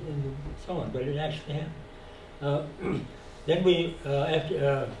 and so on. But it actually happened. Then we,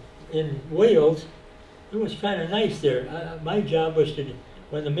 in Wales, it was kind of nice there. My job was to,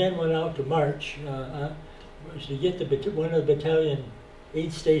 when the men went out to march, was to get one of the battalion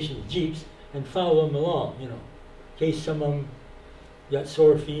aid station jeeps and follow them along, you know, in case some of them got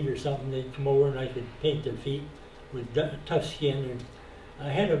sore feet or something. They'd come over and I could paint their feet with tough skin. And I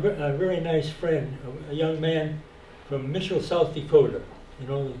had a very nice friend, a young man from Mitchell, South Dakota. You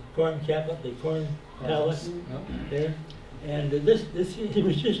know, the corn capital, the corn palace there. And he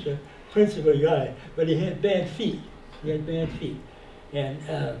was just a principal guy, but he had bad feet. He had bad feet. And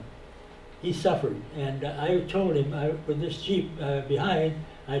he suffered. And I told him, with this Jeep behind,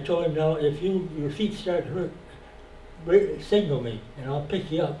 I told him, now if your feet start to hurt, signal me, and I'll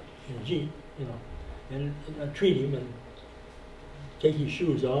pick you up in a Jeep, you know. And I'd treat him and take his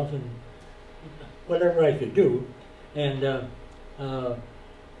shoes off and whatever I could do. And that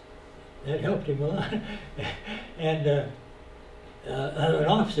helped him a lot. And an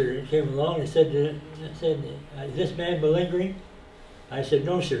officer came along and said, is this man malingering? I said,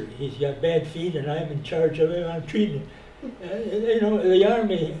 no, sir. He's got bad feet, and I'm in charge of him. I'm treating him. You know, the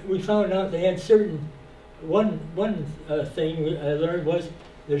Army, we found out they had certain, one thing I learned was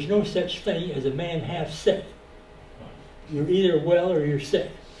there's no such thing as a man half sick. You're either well or you're sick.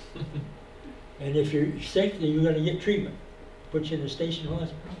 And if you're sick, then you're going to get treatment. Put you in the station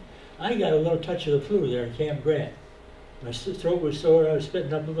hospital. I got a little touch of the flu there in Camp Grant. My throat was sore, I was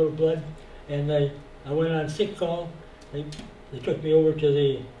spitting up a little blood, and I went on sick call. They took me over to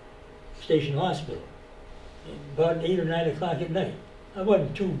the station hospital about 8 or 9 o'clock at night. I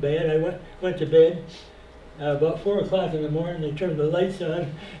wasn't too bad. I went to bed. About 4 o'clock in the morning, they turned the lights on,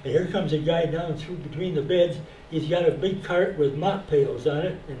 and here comes a guy down through between the beds. He's got a big cart with mop pails on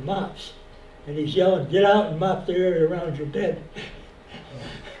it and mops, and he's yelling, "Get out and mop the area around your bed."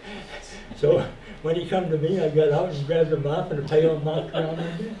 So when he come to me, I got out and grabbed a mop and a pail and mopped around my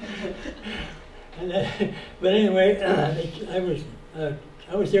bed. But anyway,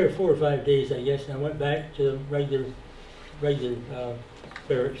 I was there 4 or 5 days, I guess, and I went back to the regular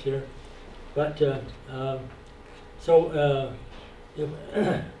barracks there. But and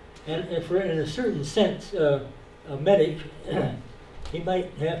if in a certain sense, a medic, he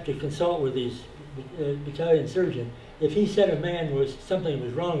might have to consult with his battalion surgeon. If he said something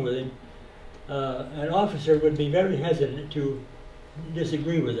was wrong with him, an officer would be very hesitant to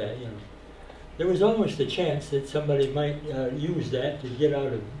disagree with that. You know, there was almost a chance that somebody might use that to get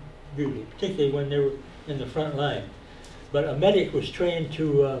out of duty, particularly when they were in the front line. But a medic was trained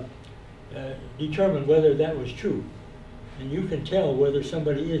to determine whether that was true. And you can tell whether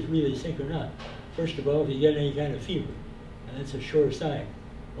somebody is really sick or not. First of all, if you get any kind of fever, and that's a sure sign.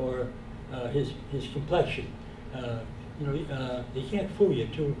 Or his complexion. They can't fool you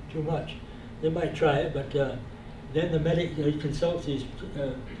too much. They might try it, but then the medic consults his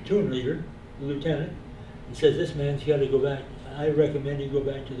platoon leader, the lieutenant, and says, this man's got to go back. I recommend he go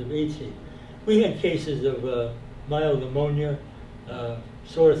back to the aid station. We had cases of mild pneumonia,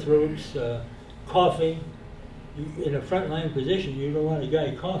 sore throats, coughing. In a frontline position, you don't want a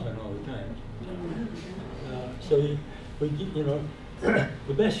guy coughing all the time.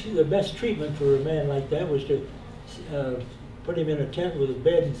 The best treatment for a man like that was to put him in a tent with a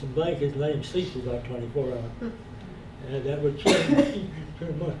bed and some blankets and let him sleep for about 24 hours. And that would kill him.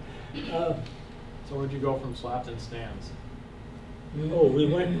 So where'd you go from Slapton stands? Oh, we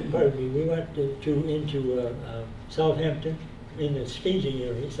went into Southampton, in the staging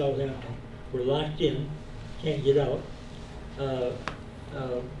area, Southampton. We're locked in, can't get out.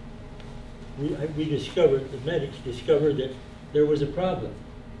 We discovered, the medics discovered that there was a problem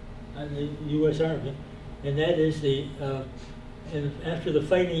in the U.S. Army, and that is and after the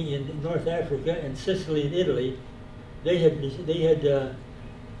fighting in North Africa and Sicily and Italy, they had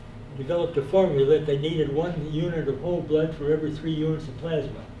developed a formula that they needed 1 unit of whole blood for every 3 units of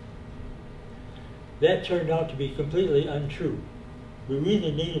plasma. That turned out to be completely untrue. We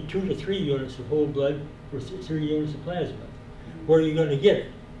really needed 2 to 3 units of whole blood for 3 units of plasma. Where are you going to get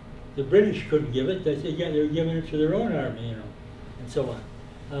it? The British couldn't give it. They were giving it to their own army, and so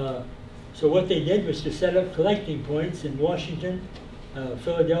on. So what they did was to set up collecting points in Washington,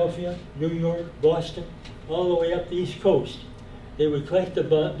 Philadelphia, New York, Boston, all the way up the East Coast. They would collect the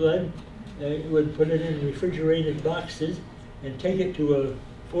blood, they would put it in refrigerated boxes, and take it to a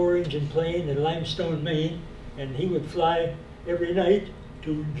 4-engine plane in Limestone, Maine, and he would fly every night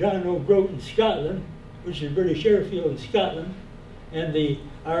to John O'Groat in Scotland, which is British airfield in Scotland, and the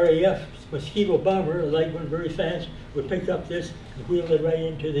RAF Mosquito bomber, a light one very fast, would pick up this and wheel it right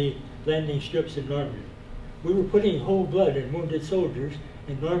into the landing strips in Normandy. We were putting whole blood in wounded soldiers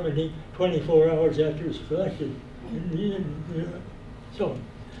in Normandy 24 hours after it was collected. So,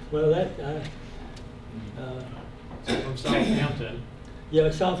 well, that... So from Southampton? Yeah,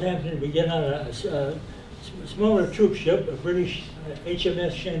 Southampton, we get on a smaller troop ship, a British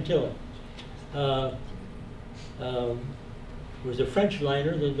HMS Chantilly. It was a French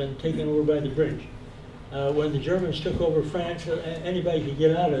liner that had been taken over by the British. When the Germans took over France, anybody could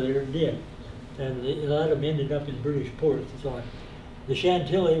get out of there and did. And a lot of them ended up in British ports and so on. The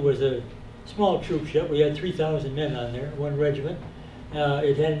Chantilly was a small troop ship. We had 3,000 men on there, 1 regiment.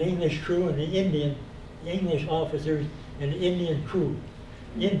 It had an English crew and an English officers and an Indian crew,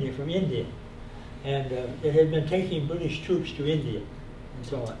 from India. And it had been taking British troops to India and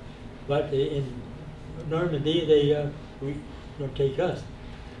so on. But in Normandy, they don't take us.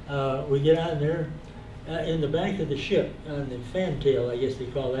 We get on there. In the back of the ship, on the fantail, I guess they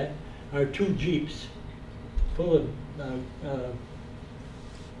call that, are 2 jeeps full of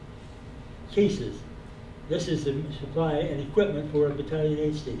cases. This is the supply and equipment for a battalion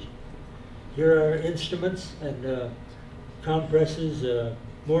aid station. Here are instruments and compresses,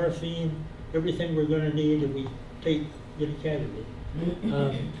 morphine, everything we're going to need if we get a casualty.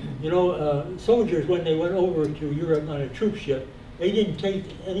 Soldiers, when they went over to Europe on a troop ship, they didn't take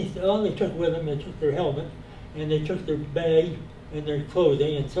anything. All they took with them, they took their helmet, and they took their bag and their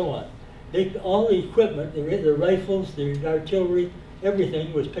clothing and so on. All the equipment, their rifles, their artillery,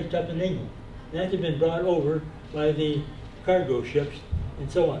 everything was picked up in England. That had been brought over by the cargo ships and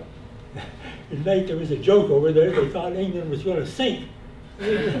so on. In fact, there was a joke over there. They thought England was going to sink.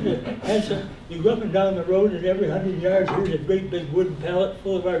 And so you go up and down the road, and every 100 yards here's a great big wooden pallet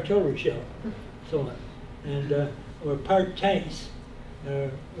full of artillery shell, so on, and or parked tanks,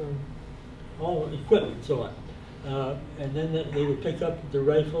 all equipment, and so on. And then they would pick up the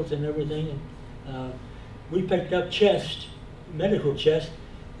rifles and everything. And we picked up chests, medical chests,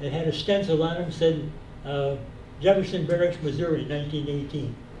 that had a stencil on them said Jefferson Barracks, Missouri,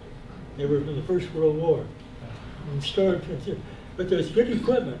 1918. They were from the First World War, and stored. But there was good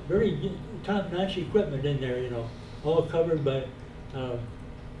equipment, very top-notch equipment in there, all covered by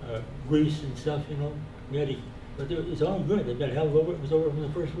grease and stuff, But it was all good. They got held over. It was over from the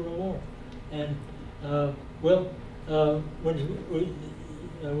First World War. And when we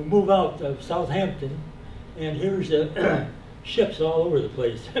move out of Southampton, and here's ships all over the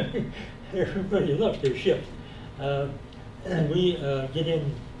place. Everybody loves their ships. And we get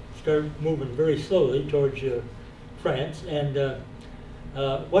in, start moving very slowly towards France, and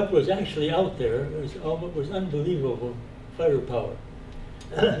what was actually out there was unbelievable firepower.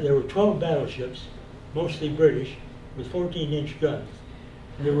 There were 12 battleships, mostly British, with 14-inch guns.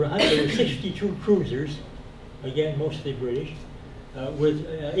 There were 62 cruisers, again mostly British, with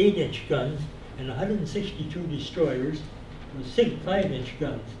 8-inch guns, and 162 destroyers with 5-inch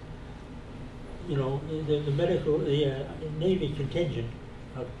guns. You know, the Navy contingent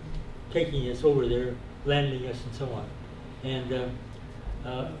of taking us over there, landing us, and so on. And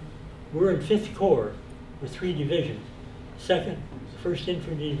we're in 5th Corps with 3 divisions. 2nd, 1st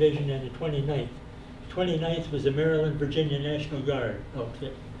Infantry Division, and the 29th. 29th was the Maryland Virginia National Guard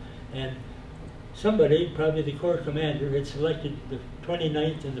outfit. And somebody, probably the Corps commander, had selected the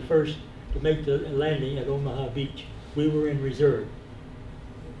 29th and the 1st to make the landing at Omaha Beach. We were in reserve.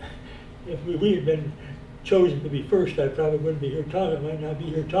 If we had been chosen to be first, I probably wouldn't be here talking. I might not be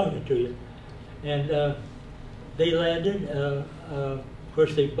here talking to you. And they landed. Of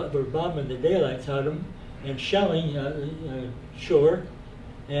course, they were bombing the daylights out of them and shelling shore.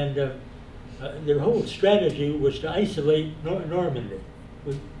 And their whole strategy was to isolate Normandy,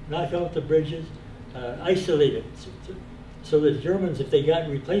 knock out the bridges, isolate it. So the Germans, if they got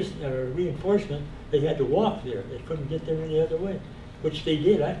reinforcement, they had to walk there. They couldn't get there any other way, which they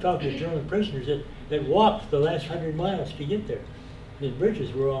did. I've talked to German prisoners that walked the last 100 miles to get there. The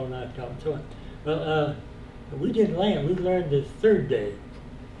bridges were all knocked out and so on. Well, we didn't land. We learned the 3rd day.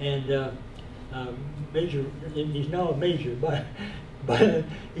 And Major, he's now a major, but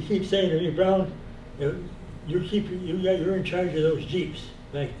he keeps saying to me, Brown, you're in charge of those jeeps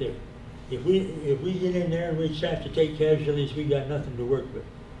back there. If we get in there and we have to take casualties, we got nothing to work with.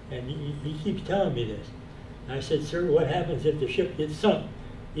 And he keeps telling me this. And I said, sir, what happens if the ship gets sunk?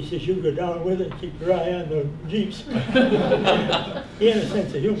 He says, you go down with it and keep your eye on the jeeps. He had a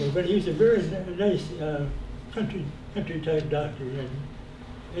sense of humor, but he was a very nice country type doctor. And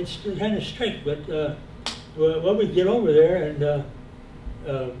it's kind of strict, but well, we get over there and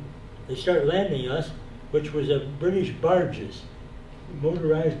they start landing us, which was British barges,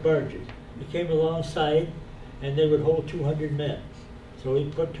 motorized barges. They came alongside and they would hold 200 men. So we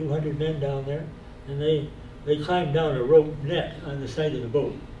put 200 men down there, and they climbed down a rope net on the side of the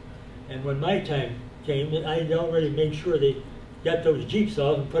boat. And when my time came, I'd already made sure they got those jeeps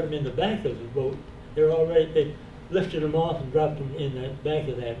off and put them in the back of the boat. They lifted them off and dropped them in the back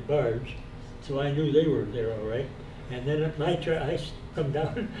of that barge. So I knew they were there all right. And then at my turn, I come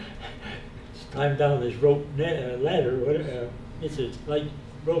down, climbed down this rope ladder. It's a light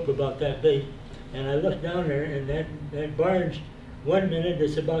rope about that big. And I looked down there, and that barge, 1 minute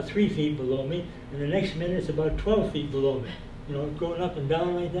it's about 3 feet below me, and the next minute it's about 12 feet below me. You know, going up and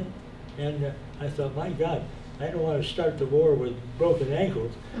down like that. And I thought, my God, I don't want to start the war with broken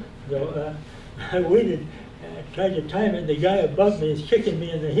ankles. So I waited, tried to time it. The guy above me is kicking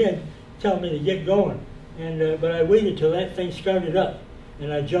me in the head, telling me to get going. And but I waited till that thing started up,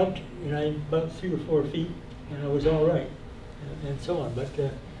 and I jumped, and I about 3 or 4 feet, and I was all right, and so on. But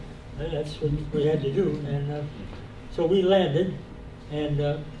that's what we had to do. And so we landed, and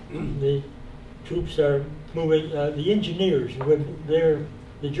the troops are moving. The engineers,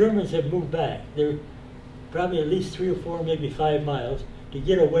 the Germans have moved back. They're probably at least 3 or 4, maybe 5 miles to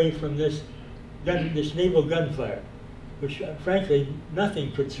get away from this naval gunfire, which frankly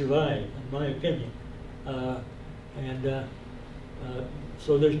nothing could survive, in my opinion.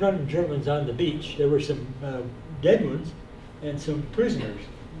 So there's none Germans on the beach. There were some dead ones and some prisoners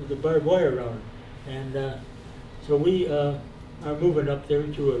with the barbed wire around. And so we are moving up there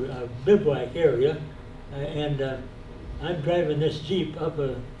to a bivouac area, and I'm driving this Jeep up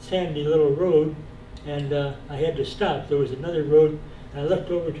a sandy little road, and I had to stop. There was another road. I looked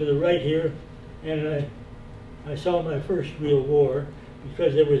over to the right here, and I saw my first real war,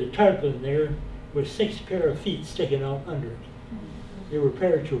 because there was a tarpaulin there with 6 pair of feet sticking out under it. They were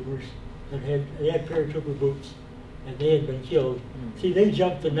paratroopers, and they had paratrooper boots, and they had been killed. See, they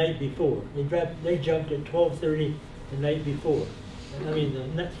jumped the night before. They jumped at 12:30 the night before. I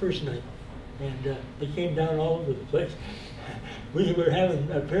mean, the first night. And they came down all over the place. We were having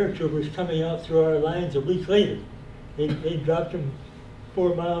paratroopers coming out through our lines a week later. They dropped them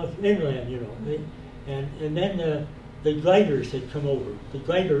 4 miles inland, you know. And then the gliders had come over. The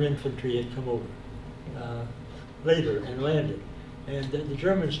glider infantry had come over later and landed. And the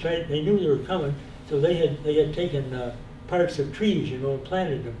Germans they knew they were coming, so they had taken parts of trees, you know, and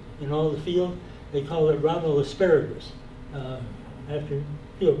planted them in all the field. They called it Rommel asparagus, after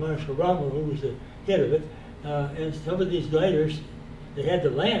Field Marshal Rommel, who was the head of it. And some of these gliders, they had to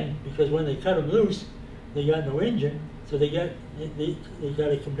land, because when they cut them loose, they got no engine, so they got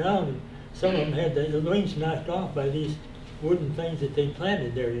to come down. And some of them had the wings knocked off by these wooden things that they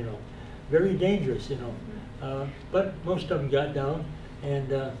planted there, you know. Very dangerous, you know. But most of them got down,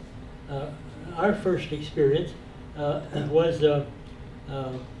 and our first experience was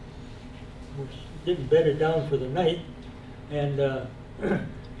getting bedded down for the night, and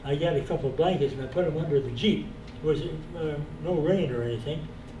I got a couple of blankets and I put them under the Jeep. It was no rain or anything,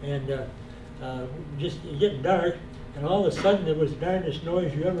 and just getting dark, and all of a sudden there was the darndest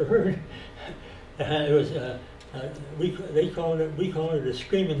noise you ever heard. It was we call it a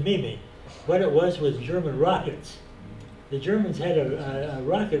screaming Mimi. What it was German rockets. The Germans had a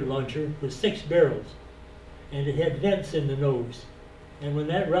rocket launcher with 6 barrels, and it had vents in the nose. And when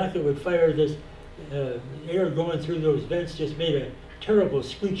that rocket would fire, this air going through those vents just made a terrible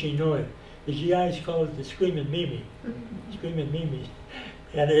screeching noise. The GIs called it the screaming Mimi. Screaming Mimi.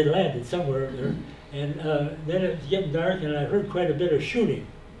 And it landed somewhere up there. And then it was getting dark, and I heard quite a bit of shooting,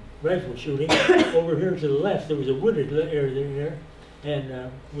 rifle shooting. Over here to the left, there was a wooded area there,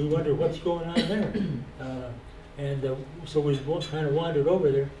 and we wondered what's going on there. So we kind of wandered over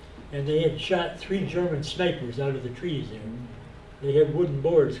there, and they had shot 3 German snipers out of the trees there. They had wooden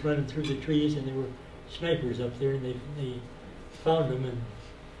boards running through the trees, and there were snipers up there, and they found them. And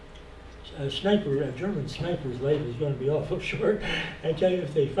a German sniper's life is going to be awful short, I tell you,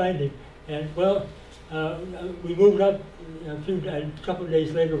 if they find him. And well, we moved up a couple of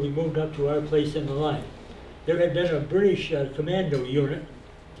days later. We moved up to our place in the line. There had been a British commando unit,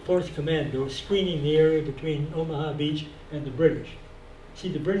 4th Commando, screening the area between Omaha Beach and the British. See,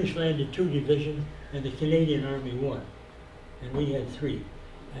 the British landed 2 divisions, and the Canadian Army 1, and we had 3.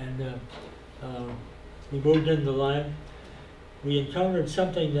 And we moved in the line. We encountered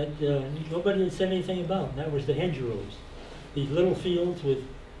something that nobody had said anything about, and that was the hedgerows. These little fields with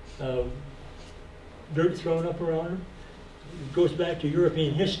dirt thrown up around them. It goes back to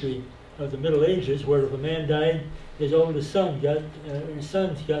European history of the Middle Ages, where if a man died, his oldest son got, his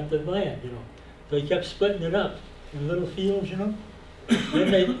sons got the land, you know. So he kept splitting it up in little fields, you know.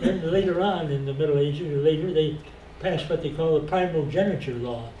 Then later on in the Middle Ages, or later, they passed what they call the primogeniture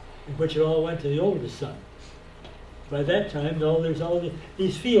law, in which it all went to the oldest son. By that time,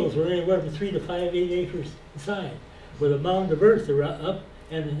 these fields were anywhere from 3 to 5, 8 acres inside, with a mound of earth up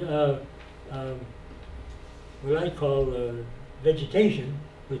and what I call vegetation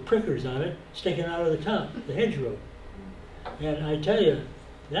with prickers on it sticking out of the top, the hedgerow. And I tell you,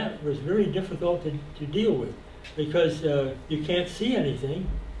 that was very difficult to deal with, because you can't see anything.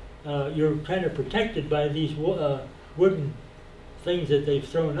 You're kind of protected by these wooden things that they've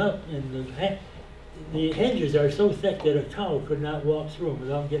thrown up, and the hedges are so thick that a cow could not walk through them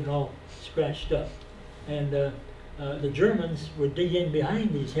without getting all scratched up. And the Germans would dig in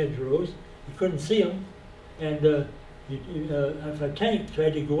behind these hedgerows. You couldn't see them, and if a tank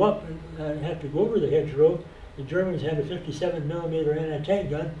tried to go up and have to go over the hedgerow, the Germans had a 57mm anti-tank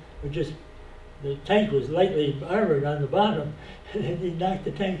gun. The tank was lightly armored on the bottom, and he knocked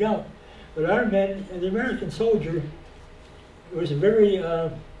the tank out. But our men, the American soldier, was a very,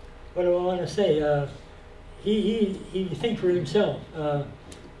 what do I want to say? He think for himself.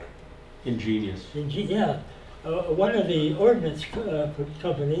 Ingenious. Yeah. One of the ordnance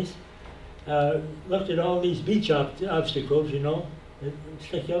companies looked at all these beach obstacles, you know, that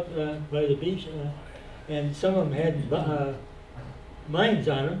stick up by the beach, and some of them had mines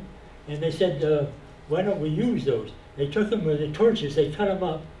on them, and they said, why don't we use those? They took them with the torches, they cut them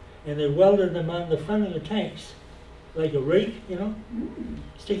up, and they welded them on the front of the tanks, like a rake, you know,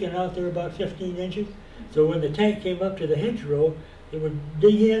 sticking out there about 15 inches. So when the tank came up to the hedgerow, they would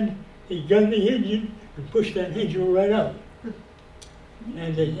dig in, they'd gun the engine, and push that hedgerow right out.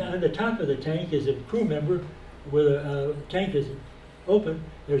 And on the top of the tank is a crew member with a tank is open.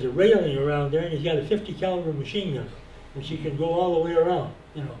 There's a railing around there, and he's got a 50 caliber machine gun, which he can go all the way around,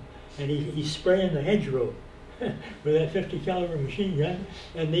 you know. And he's spraying the hedgerow with that 50 caliber machine gun,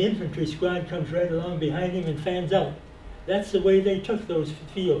 and the infantry squad comes right along behind him and fans out. That's the way they took those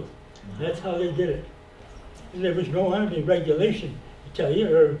fields. That's how they did it. And there was no army regulation to tell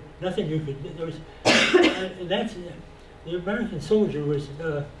you, or nothing you could. There was, and that's the American soldier was.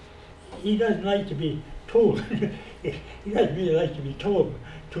 He doesn't like to be told. He doesn't really like to be told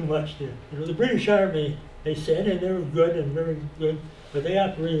too much. You know, the British Army, they said, and they were good and very good, but they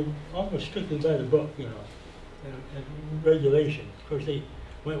operated almost strictly by the book, you know, and regulation. Of course, they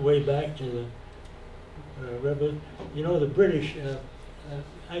went way back to the you know, the British.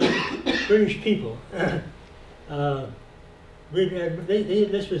 British people.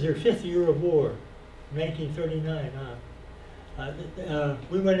 This was their 5th year of war, 1939 on.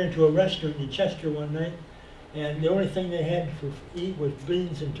 We went into a restaurant in Chester one night, and the only thing they had to eat was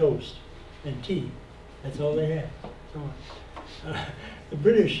beans and toast and tea. That's all they had. so on. The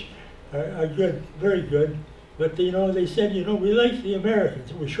British are good, very good, but you know, they said, you know, we like the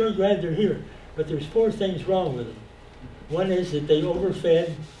Americans, we're sure glad they're here, but there's 4 things wrong with them. One is that they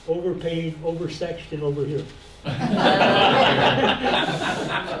overfed, overpaid, oversexed, and overheard.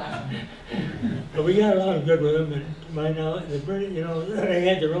 But we got along good with them, and to my knowledge, the British, you know, they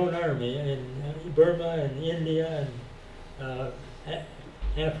had their own army in Burma and India and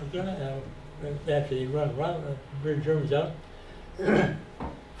Africa, after they run the Germans out.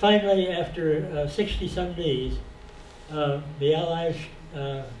 Finally, after 60-some days, the Allies,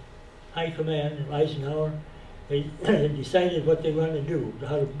 High Command, Eisenhower, they decided what they wanted to do,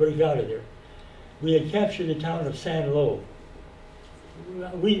 how to break out of there. We had captured the town of San Lo.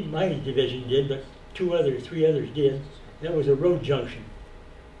 My division did, but 3 others did. That was a road junction.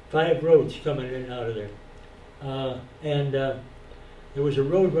 5 roads coming in and out of there. There was a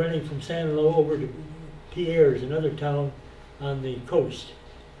road running from San Lo over to Pierre's, another town on the coast.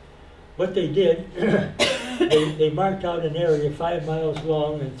 What they did, they marked out an area 5 miles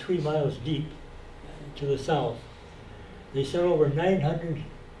long and 3 miles deep to the south. They sent over 900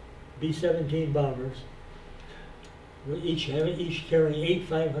 B-17 bombers, each carrying 8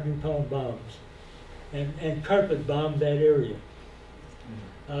 500-pound bombs, and carpet bombed that area.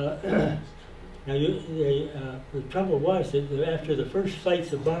 Now, the trouble was that after the first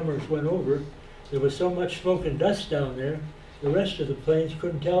flights of bombers went over, there was so much smoke and dust down there, the rest of the planes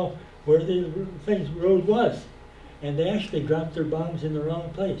couldn't tell where the road was. And they actually dropped their bombs in the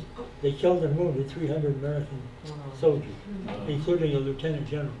wrong place. They killed and wounded 300 American soldiers, including a lieutenant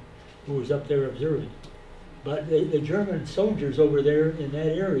general who was up there observing. But the German soldiers over there in that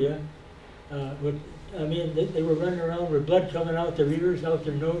area, they were running around with blood coming out their ears, out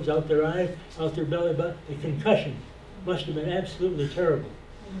their nose, out their eyes, out their belly button. The concussion must have been absolutely terrible.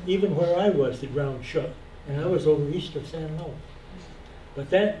 Even where I was, the ground shook, and I was over east of San Lo.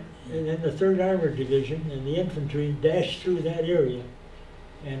 But and then the 3rd Armored Division and the infantry dashed through that area,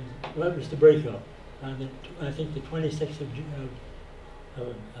 and that was the breakout on I think the 26th of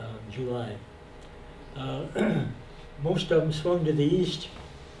July. Most of them swung to the east,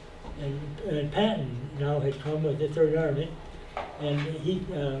 and Patton now had come with the 3rd Army, and he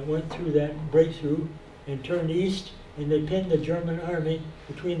went through that breakthrough and turned east, and they pinned the German army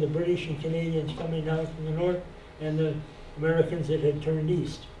between the British and Canadians coming down from the north and the Americans that had turned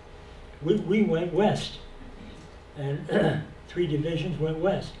east. We went west, and 3 divisions went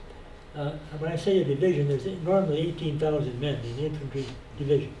west. When I say a division, there's normally 18,000 men in the infantry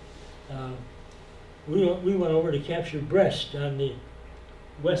division. We went over to capture Brest on the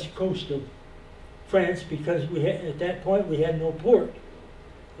west coast of France because at that point we had no port.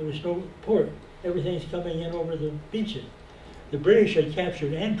 There was no port. Everything's coming in over the beaches. The British had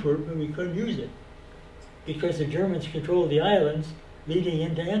captured Antwerp, and we couldn't use it because the Germans controlled the islands leading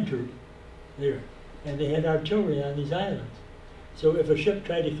into Antwerp there, and they had artillery on these islands. So if a ship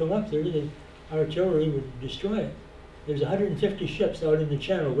tried to come up there, the artillery would destroy it. There's 150 ships out in the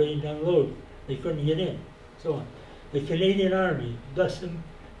channel waiting to unload. They couldn't get in, so on. The Canadian Army, bless them,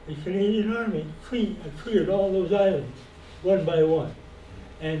 the Canadian Army cleared all those islands one by one.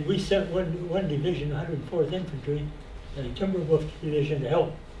 And we sent one division, 104th Infantry, and a Timberwolf division to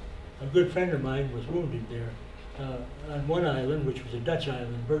help. A good friend of mine was wounded there on one island, which was a Dutch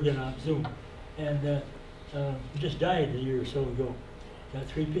island, Bergen op Zoom, and just died a year or so ago. Got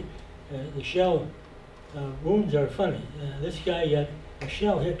 3 people. The shell wounds are funny. This guy got a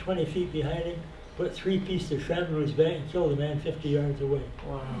shell hit 20 feet behind him, put 3 pieces of shrapnel in his back, and killed a man 50 yards away.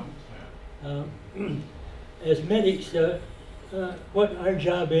 Wow. As medics, what our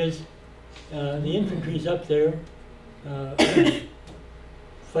job is, the infantry's up there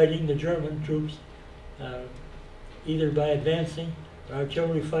fighting the German troops, either by advancing,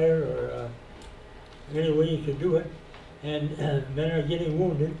 artillery fire, or any way you could do it, and men are getting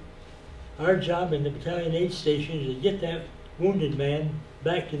wounded. Our job in the battalion aid station is to get that wounded man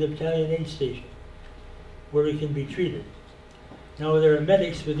back to the battalion aid station where he can be treated. Now there are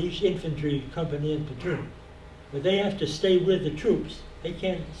medics with each infantry company and platoon, but they have to stay with the troops. They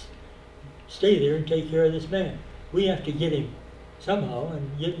can't stay there and take care of this man. We have to get him somehow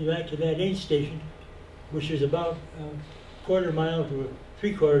and get him back to that aid station, which is about a quarter mile to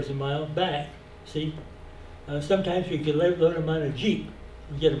 3/4 of a mile back, see? Sometimes we could load him on a Jeep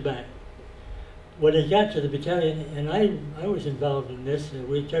and get him back. When it got to the battalion, and I was involved in this,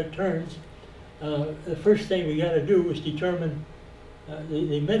 we took turns, the first thing we got to do was determine,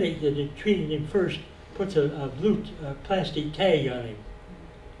 the medic that had treated him first puts a blue plastic tag on him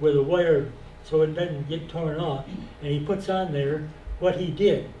with a wire so it doesn't get torn off, and he puts on there what he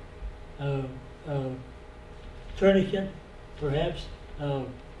did. tourniquet, perhaps,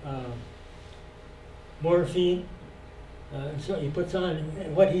 morphine. So he puts on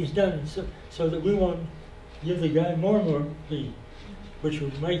what he's done so that we won't give the guy more morphine, which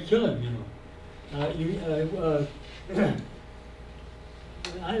might kill him, you know.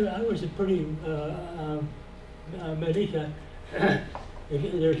 I was a pretty medic.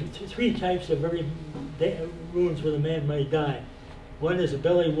 There's three types of wounds where the man might die. One is a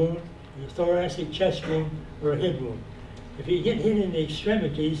belly wound, a thoracic chest wound, or a head wound. If you get hit in the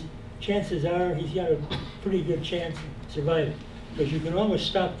extremities, chances are he's got a pretty good chance of surviving, because you can always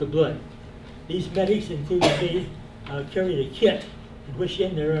stop the blood. These medics, including me, carried a kit in which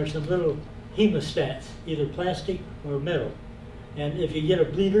in there are some little hemostats, either plastic or metal. And if you get a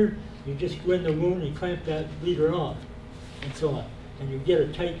bleeder, you just go in the wound and clamp that bleeder off, and so on. And you get a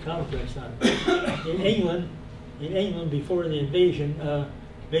tight compress on it. In England, before the invasion,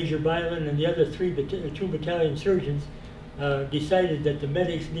 Major Byland and the other two battalion surgeons decided that the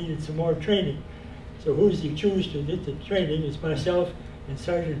medics needed some more training. So who's he choose to get the training is myself and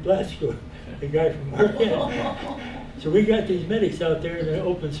Sergeant Blasco, the guy from Marquette. So we got these medics out there in the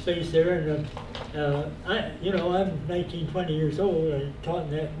open space there, and I'm 19, 20 years old. I taught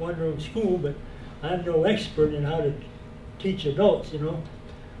in that one-room school, but I'm no expert in how to teach adults, you know.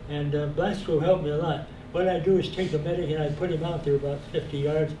 And Blasco helped me a lot. What I do is take a medic and I put him out there about 50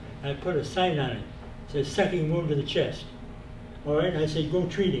 yards. I put a sign on it. It says sucking wound to the chest. All right, and I say go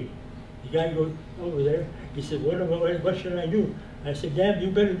treat him. The guy goes over there. He said, what should I do? I said, damn,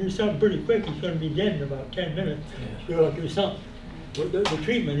 you better do something pretty quick. He's going to be dead in about 10 minutes. Yeah. So I'll do something. Well, the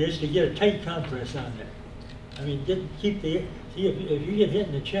treatment is to get a tight compress on there. I mean, see, if you get hit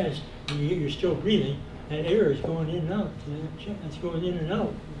in the chest and you're still breathing, that air is going in and out. It's going in and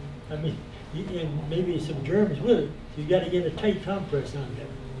out. I mean, and maybe some germs with it. So you got to get a tight compress on there,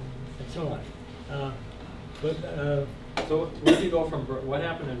 and so on. So where did you go from? What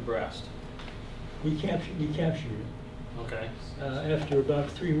happened in Brest? We captured it. Okay. After about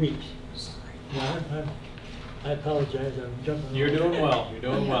 3 weeks. Yeah, I apologize. I'm jumping. You're doing well. You're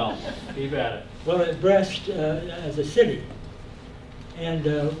doing well. Keep at it. Well, at Brest as a city, and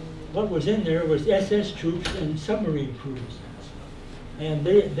what was in there was SS troops and submarine crews, and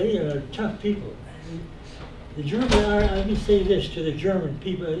they are tough people. The German army. Let me say this to the German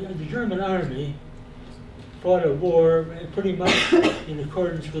people: the German army fought a war pretty much in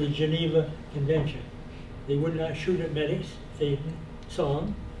accordance with the Geneva Convention. They would not shoot at medics if they saw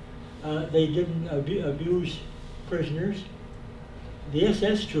them. They didn't abuse prisoners. The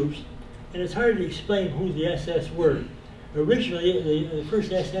SS troops, and it's hard to explain who the SS were. Originally, the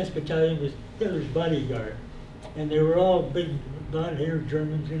first SS battalion was Hitler's bodyguard, and they were all big blonde-haired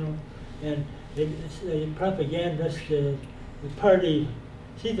Germans, you know, and they propagandists, the party.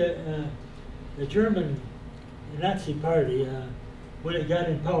 See, the German Nazi Party, when it got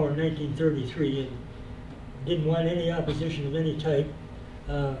in power in 1933 and didn't want any opposition of any type,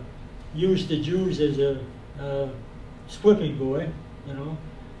 used the Jews as a whipping boy, you know,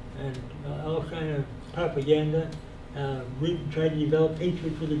 and all kind of propaganda. We tried to develop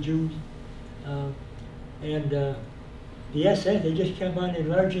hatred for the Jews. And the SS, they just kept on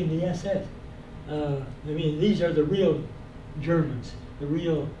enlarging the SS. I mean, these are the real Germans,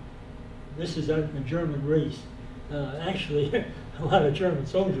 this is a German race. Actually, a lot of German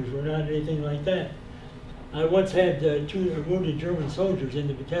soldiers were not anything like that. I once had 2 wounded German soldiers in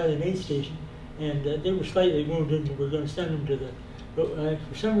the battalion aid station, and they were slightly wounded, and we were going to send them to the, but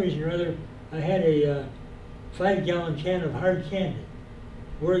for some reason or other, I had a 5-gallon can of hard candy.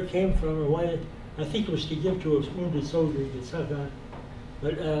 Where it came from or why, I think it was to give to a wounded soldier he could suck on.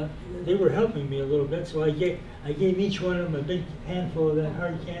 But they were helping me a little bit, so I gave each one of them a big handful of that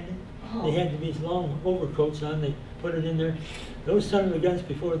hard candy. They had these long overcoats on, they put it in there. Those son of the guns,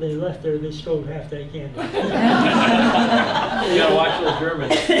 before they left there, they stole half that candy. You gotta watch those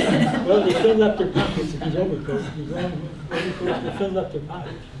Germans. Well, they filled up their pockets of these overcoats. These long overcoats, they filled up their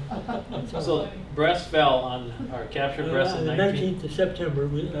pockets. So Brest fell on, or captured Brest on the 19th of September.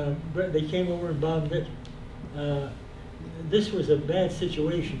 They came over and bombed it. This was a bad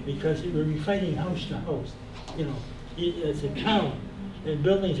situation because we were fighting house to house. You know, it's a town, and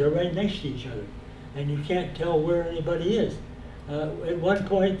buildings are right next to each other, and you can't tell where anybody is. At one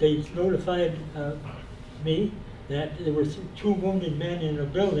point, they notified me that there were 2 wounded men in a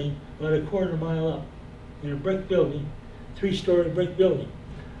building about a quarter mile up, in a brick building, 3-story brick building,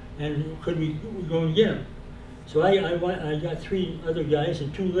 and could we go and get them? So I got 3 other guys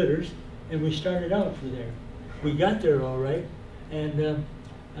and 2 litters, and we started out for there. We got there all right, and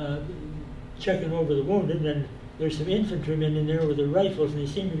checking over the wounded, and there's some infantrymen in there with their rifles, and they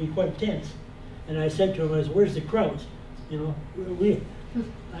seem to be quite tense. And I said to him, I said, where's the Krauts? You know,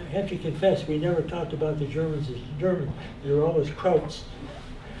 I have to confess, we never talked about the Germans as Germans. They were always Krauts.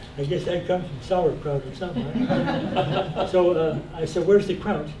 I guess that comes from sauerkraut or something. Right? So I said, where's the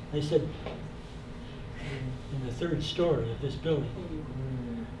Krauts? They said, in the third story of this building.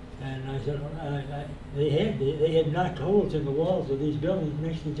 And I said, they had knocked holes in the walls of these buildings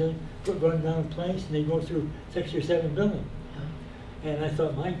next to each other, run down planks, and they go through 6 or 7 buildings. And I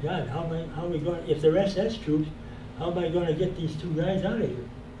thought, my God, how are we going? If they're SS troops, how am I going to get these 2 guys out of here?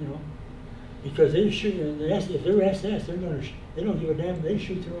 You know, because they shoot. If they're SS, they're going to. They don't give a damn. They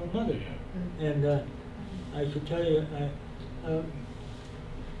shoot their own mother. And I could tell you,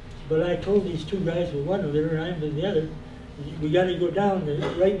 but I told these 2 guys, well, one of them and I'm the other. We got to go down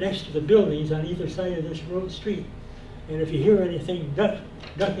right next to the buildings on either side of this road street. And if you hear anything, duck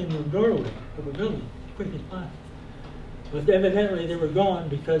in the doorway of a building as quick as possible. But evidently they were gone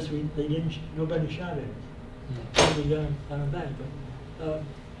because nobody shot at us. We got them back. But,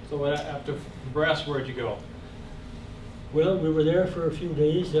 so after Brest, where'd you go? well, we were there for a few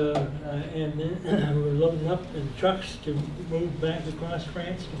days, and then we were loading up in trucks to move back across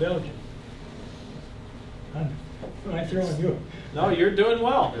France to Belgium. I'm throwing you. No, you're doing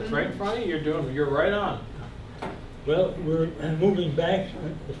well. It's right in front of you. You're right on. Well, we're moving back.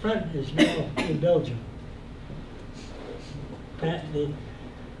 The front is now in Belgium. The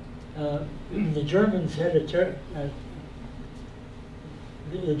Germans had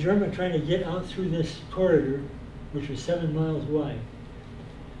the German trying to get out through this corridor, which was 7 miles wide,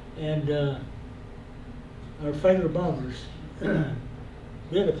 and our fighter bombers.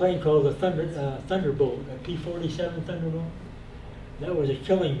 We had a plane called the Thunderbolt, a P-47 Thunderbolt. That was a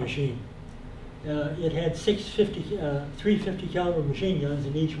killing machine. It had 350 caliber machine guns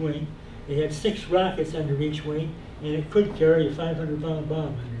in each wing. It had 6 rockets under each wing, and it could carry a 500-pound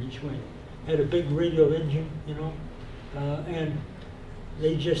bomb under each wing. Had a big radial engine, you know, and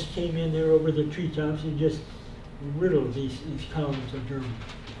they just came in there over the treetops and just riddled these columns of Germans.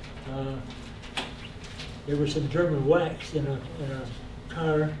 There were some German whacks in a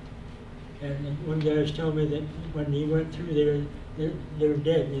car, and one guy was telling me that when he went through there, they were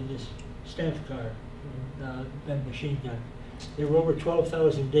dead in this staff car, that machine gun. There were over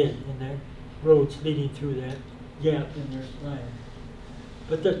 12,000 dead in that roads leading through that gap in their line.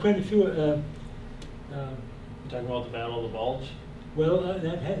 But there's quite a few. You talking about the Battle of the Bulge? Well,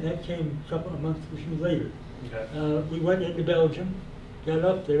 that came a couple of months or two later. Okay. We went into Belgium, got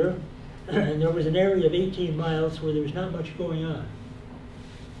up there, and there was an area of 18 miles where there was not much going on.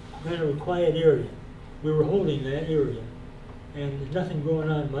 Kind of a quiet area. We were holding that area, and there's nothing going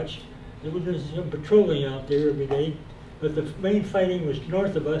on much. There was some patrolling out there every day, but the main fighting was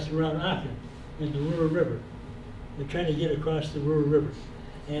north of us around Aachen in the Ruhr River. They're trying to get across the Ruhr River.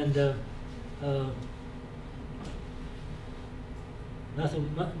 And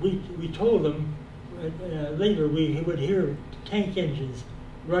nothing. We told them later we would hear tank engines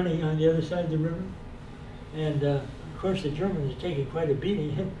running on the other side of the river, and of course the Germans are taking quite a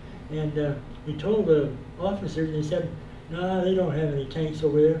beating. And we told the officers, and they said, "No, they don't have any tanks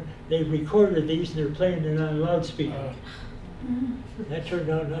over there. They've recorded these and they're playing it on loudspeaker." That turned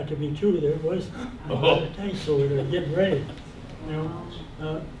out not to be true. There was a lot of tanks over there getting ready. You know,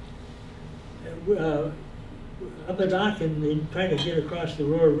 up at Aachen, they're trying to get across the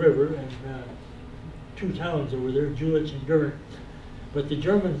Ruhr River, and 2 towns over there, Jülich and Durant. But the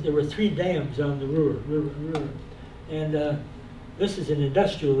Germans, there were 3 dams on the Ruhr River. And this is an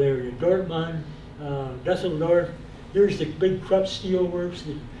industrial area. Dortmund, Dusseldorf. Here's the big Krupp Steel Works,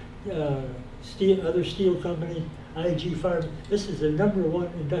 the other steel company, IG Farben. This is the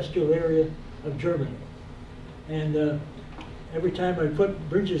 #1 industrial area of Germany. And every time I put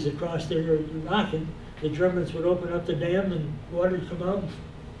bridges across there in Aachen, the Germans would open up the dam and water would come out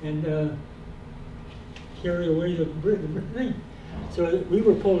and carry away the thing. So we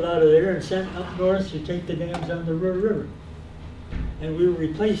were pulled out of there and sent up north to take the dams on the Ruhr River. And we were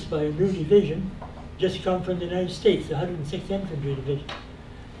replaced by a new division, just come from the United States, the 106th Infantry Division.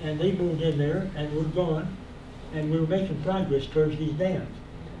 And they moved in there and were gone, and we were making progress towards these dams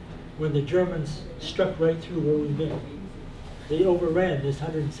when the Germans struck right through where we've been. They overran this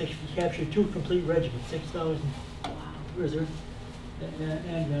 160, captured 2 complete regiments, 6,000 prisoners,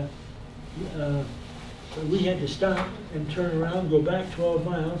 and so we had to stop and turn around, go back 12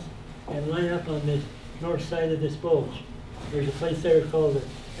 miles, and line up on the north side of this bulge. There's a place there called the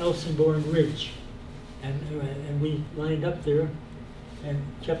Elsenborn Ridge, and we lined up there and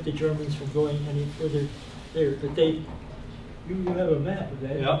kept the Germans from going any further there. But you have a map of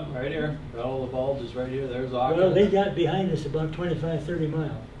that. Yep, right here. Battle of the Bulge is right here. There's Aachen. Well, they got behind us about 25, 30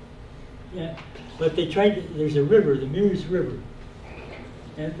 miles. Yeah, but they tried to, there's a river, the Meuse River,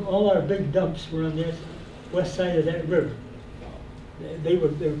 and all our big dumps were on the west side of that river.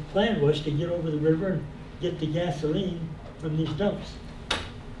 Their plan was to get over the river and get the gasoline from these dumps,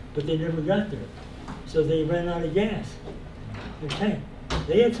 but they never got there. So they ran out of gas, their tank.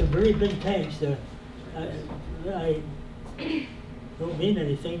 They had some very big tanks. I don't mean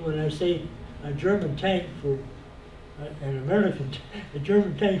anything when I say a German tank for an American, a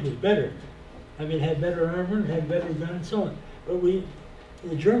German tank was better. I mean, it had better armor, it had better guns and so on. But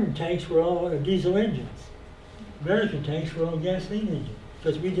the German tanks were all diesel engines. American tanks were all gasoline engines,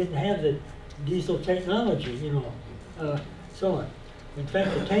 because we didn't have the diesel technology, you know, so on. In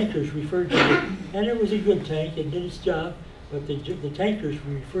fact, the tankers referred to it, and it was a good tank, it did its job, but the tankers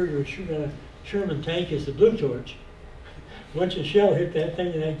referred to a Sherman tank as the Blue Torch. Once a shell hit that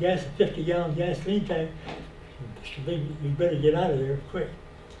thing in that 50-gallon gasoline tank, you better get out of there quick.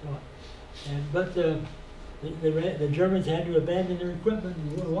 But the Germans had to abandon their equipment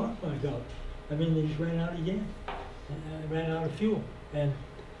and walk back out. I mean, they just ran out of gas, ran out of fuel.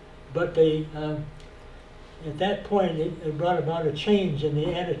 But they, at that point, it brought about a change in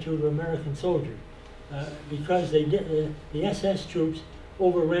the attitude of American soldiers, because the SS troops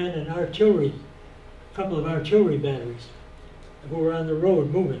overran a couple of artillery batteries who were on the road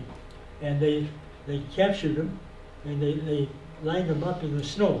moving, and they captured them, and they lined them up in the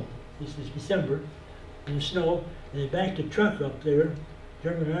snow. This is December, in the snow, and they backed a truck up there,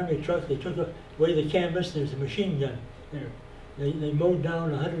 German army truck. They took away the canvas. There's a machine gun there. They mowed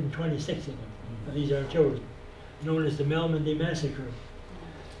down 126 of them, of these artillery, known as the Malmedy Massacre.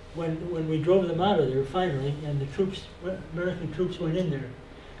 When we drove them out of there finally, and the troops, American troops, went in there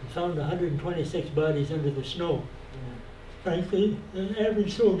and found 126 bodies under the snow. Frankly, the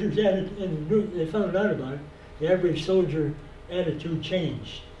average soldier's attitude, and they found out about it, the average soldier attitude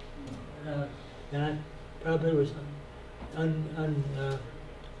changed. And I probably was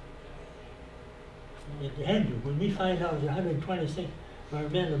it had to. When we find out 126 of our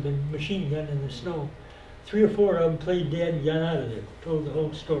men have been machine gunned in the snow, 3 or 4 of them played dead and got out of there, told the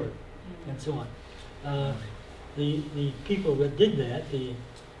whole story, and so on. The people that did that, the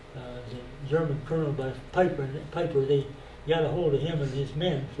German colonel by Piper, they got a hold of him and his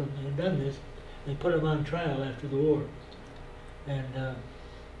men had done this. They put him on trial after the war and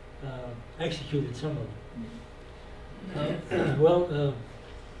executed some of them.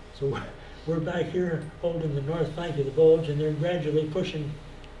 So we're back here holding the north flank of the Bulge, and they're gradually pushing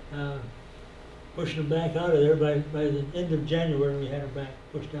them back out of there. By the end of January, we had them back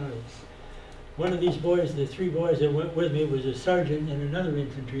pushed out of there. One of these boys, the 3 boys that went with me, was a sergeant in another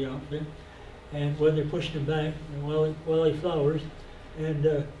infantry outfit, and when they're pushing him back, Wally Flowers,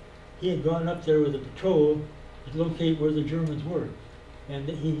 and he had gone up there with a patrol to locate where the Germans were, and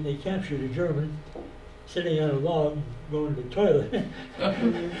they captured a German sitting on a log going to the toilet.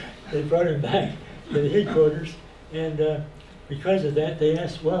 They brought him back to the headquarters, and because of that, they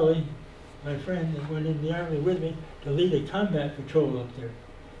asked Wally, my friend that went in the army with me, to lead a combat patrol up there.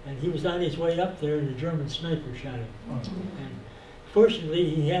 And he was on his way up there, and a German sniper shot him. And fortunately,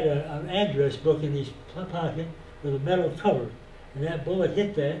 he had an address book in his pocket with a metal cover, and that bullet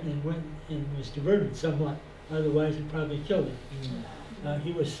hit that and went and was diverted somewhat. Otherwise, it probably killed him.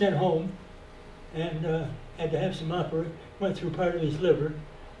 He was sent home and had to have some operation. Went through part of his liver,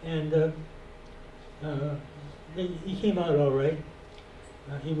 and he came out all right.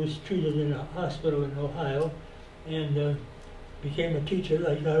 He was treated in a hospital in Ohio, and became a teacher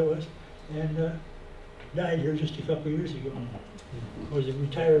like I was, and died here just a couple of years ago. Was a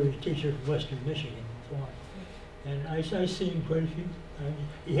retired teacher from Western Michigan and so on. And I see him quite a few.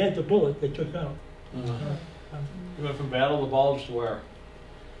 He had the bullet they took out. You went from Battle of the Bulge to where?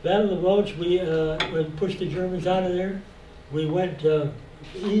 Battle of the Bulge, we pushed the Germans out of there. We went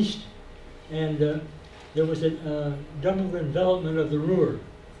east, and there was a double envelopment of the Ruhr,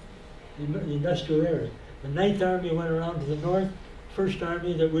 the industrial area. The 9th Army went around to the north, 1st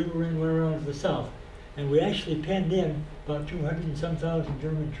Army that we were in went around to the south. And we actually penned in about 200 and some thousand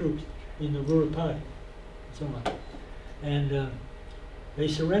German troops in the Ruhr pocket, and so on. And they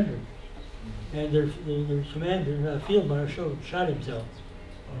surrendered. And their commander, Field Marshal, shot himself.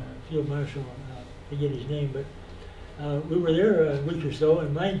 Field Marshal, I forget his name, but we were there a week or so,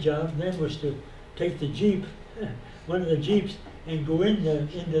 and my job then was to take the Jeep, one of the Jeeps, and go into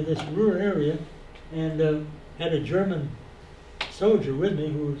this Ruhr area, and had a German soldier with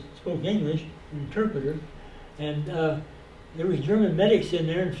me who spoke English, an interpreter, and there was German medics in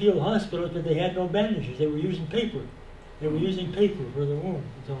there in field hospitals, but they had no bandages. They were using paper. They were using paper for the wound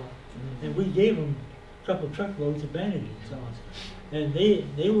and so on. And we gave them a couple of truckloads of bandages and so on. And they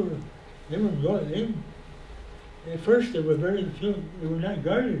They were going. At first, there were very few. They were not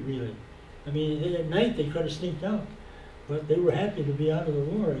guarded really. I mean, at night they could have sneaked out, but they were happy to be out of the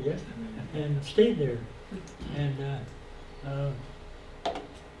war, I guess, and stayed there. And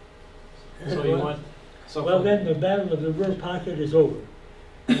so you want. So well, then the Battle of the Ruhr Pocket is over.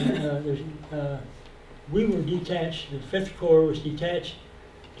 We were detached. The 5th Corps was detached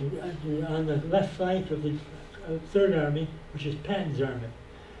on the left flank of the 3rd Army, which is Patton's army.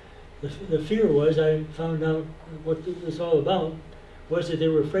 The fear was, I found out what it was all about, was that they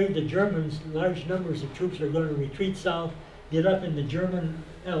were afraid the Germans, large numbers of troops, are going to retreat south, get up in the German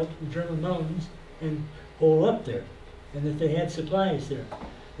Alps, the German mountains, and hole up there, and that they had supplies there.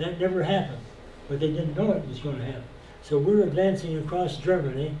 That never happened, but they didn't know it was going to happen. So we were advancing across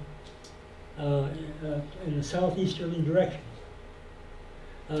Germany in a southeasterly direction.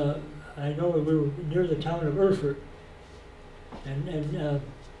 I know we were near the town of Erfurt, and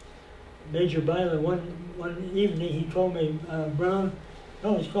Major Byler, one evening, he told me, Brown,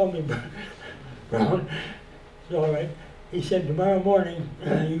 no, he's called me Brown, it's all right. He said, tomorrow morning,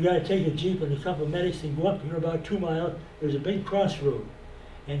 you got to take a Jeep and a couple of medics and go up here about 2 miles. There's a big crossroad.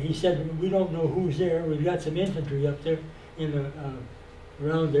 And he said, we don't know who's there. We've got some infantry up there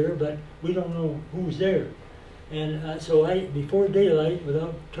around there, but we don't know who's there. And so before daylight,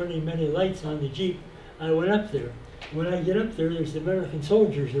 without turning many lights on the Jeep, I went up there. When I get up there, there's American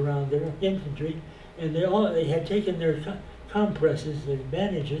soldiers around there, infantry, and they had taken their compresses, their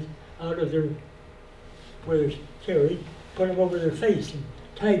bandages, out of their, where they're carried, put them over their face and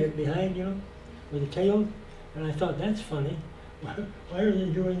tied it behind, you know, with a tail. And I thought, that's funny. Why are they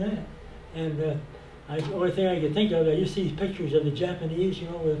doing that? And the only thing I could think of, I used to see pictures of the Japanese, you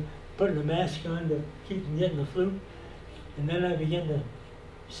know, with putting a mask on to keep from getting the flu. And then I began to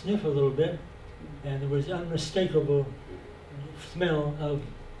sniff a little bit, and there was unmistakable smell of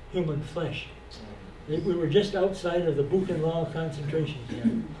human flesh. We were just outside of the Buchenwald concentration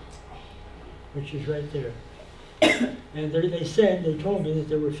camp, which is right there. And they told me that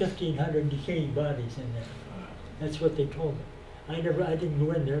there were 1,500 decaying bodies in there. That's what they told me. I didn't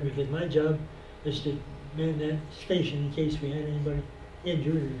go in there because my job is to man that station in case we had anybody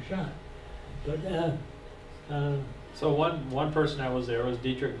injured or shot. But so one person that was there was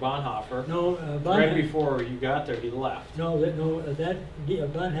Dietrich Bonhoeffer. no, right before you got there, he left.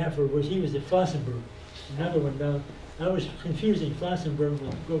 Bonhoeffer was the Flossenburg, another one down. I was confusing Flossenburg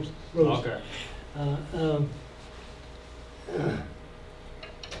with Gross. Okay.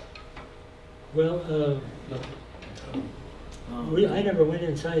 I never went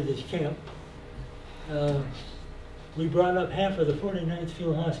inside this camp. We brought up half of the 49th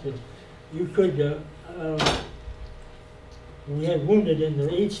Field Hospital. You could, when we had wounded in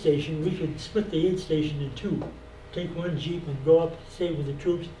the aid station, we could split the aid station in two. Take one Jeep and go up, stay with the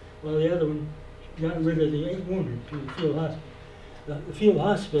troops, while the other one got rid of the 8 wounded to the field hospital. The field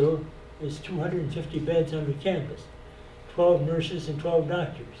hospital is 250 beds under canvas, 12 nurses and 12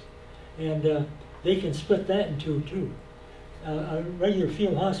 doctors. And they can split that in two, too. A regular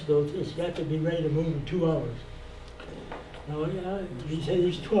field hospital has got to be ready to move in 2 hours. Now,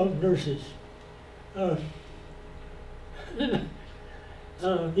 these 12 nurses,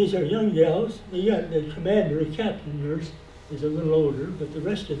 these are young gals. You got the commander, the captain nurse, is a little older, but the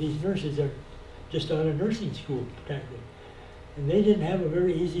rest of these nurses are just out of nursing school, practically. And they didn't have a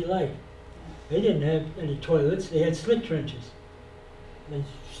very easy life. They didn't have any toilets. They had slit trenches.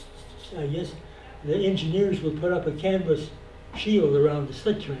 I guess the engineers would put up a canvas shield around the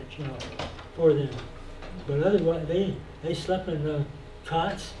slit trench, you know, for them. But otherwise, they slept in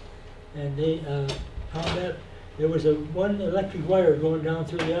cots, and they combat. There was one electric wire going down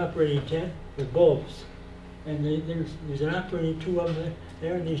through the operating tent with bulbs, and there's an operating, 2 of them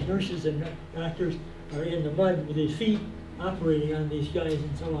there, and these nurses and doctors are in the mud with their feet operating on these guys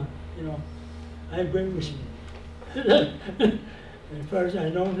and so on. You know, I have great respect. As far as I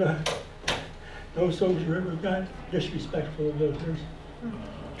know, no soldier ever got disrespectful of those nurses.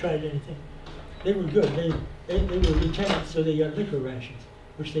 Tried anything. They were good. They were lieutenants, so they got liquor rations,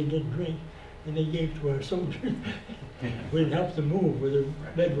 which they didn't drink, and they gave to our soldiers. We'd help them move with their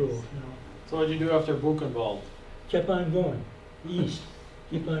bedrolls, you know. So what did you do after Buchenwald? Kept on going, east.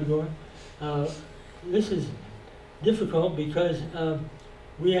 Keep on going. This is difficult because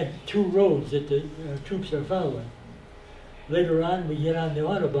we had 2 roads that the troops are following. Later on, we get on the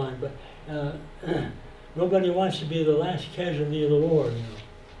Autobahn, but nobody wants to be the last casualty of the war, you know.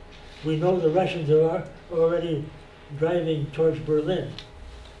 We know the Russians are already driving towards Berlin,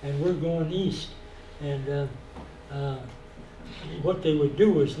 and we're going east. And what they would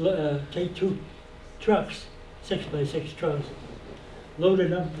do is take 2 trucks, 6x6 trucks,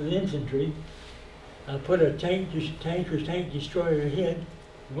 loaded up with infantry, put a tank destroyer ahead,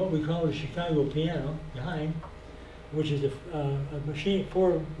 what we call the Chicago piano, behind, which is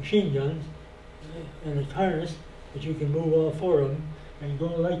four machine guns and a harness that you can move all four of them and go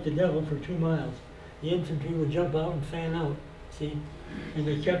like the devil for 2 miles. The infantry would jump out and fan out, see? And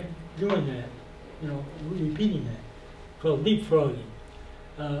they kept doing that, you know, repeating that, called leapfrogging.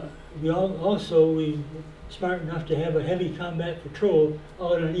 We were smart enough to have a heavy combat patrol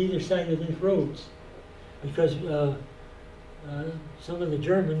out on either side of these roads, because some of the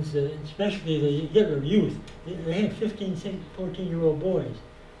Germans, especially the Hitler youth, they had 15, 14-year-old boys,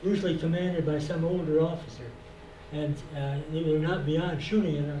 usually commanded by some older officer, and they were not beyond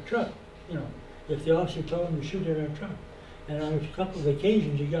shooting in our truck, you know, if the officer told them to shoot in our truck. And on a couple of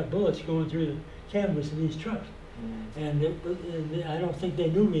occasions, you got bullets going through the canvas of these trucks. And I don't think they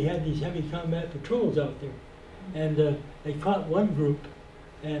knew we had these heavy combat patrols out there. And they caught one group,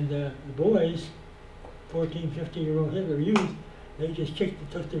 and the boys, 14, 15-year-old Hitler youth, they just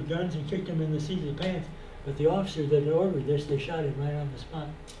took their guns and kicked them in the seat of the pants. But the officer that ordered this, they shot him right on the spot.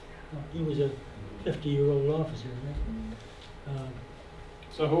 He was a 50-year-old officer.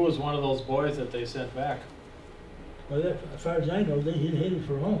 So who was one of those boys that they sent back? Well, as far as I know, he headed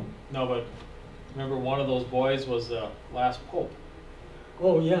for home. No, but remember one of those boys was the last pope.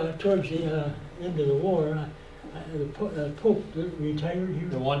 Oh yeah, towards the end of the war, the Pope retired here.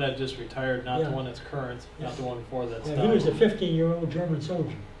 The one that just retired, not the one that's current, not the one before that. He was a 15-year-old German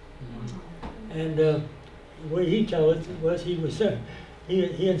soldier. And the way he told it was he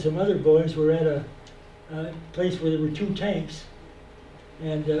and some other boys were at a place where there were 2 tanks,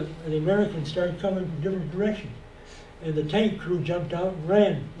 and the Americans started coming from different directions. And the tank crew jumped out and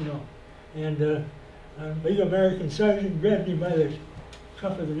ran, you know. And a big American sergeant grabbed him by the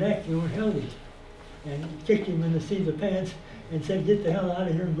cuff of the neck, you know, and held him. And kicked him in the seat of the pants and said, "Get the hell out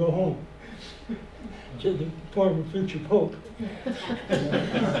of here and go home." To the former future Pope.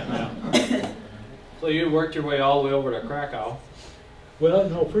 So you worked your way all the way over to Krakow. Well,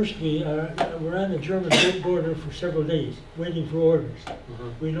 no, first we were on the German border for several days, waiting for orders.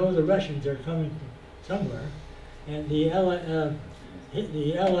 We know the Russians are coming from somewhere, and the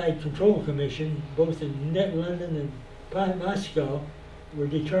Allied Control Commission, both in London and Moscow, were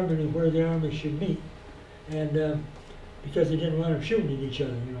determining where the armies should meet, and because they didn't want them shooting at each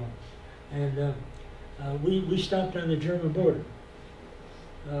other, you know. And we stopped on the German border.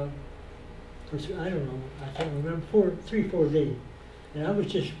 For, I don't know, I can't remember, 3-4 days. And I was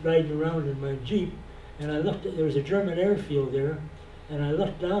just riding around in my Jeep, and I looked at, there was a German airfield there, and I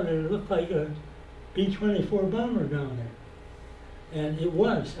looked down and it looked like a B-24 bomber down there. And it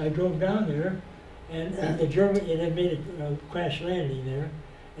was. I drove down there, and it had made a crash landing there,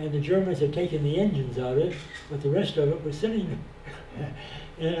 and the Germans had taken the engines out of it, but the rest of it was sitting there.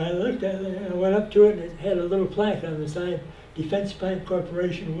 And I looked at it, and I went up to it, and it had a little plaque on the side, Defense Plant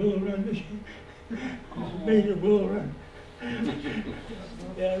Corporation, Willow Run, Michigan. Major Willow Run.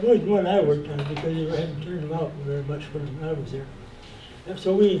 Yeah, it wasn't one I worked on because they hadn't turned them out very much when I was there. And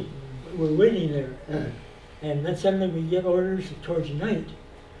so we were waiting there, and then suddenly we get orders towards night.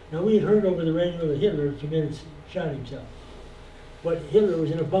 Now we had heard over the radio that Hitler shot himself. But Hitler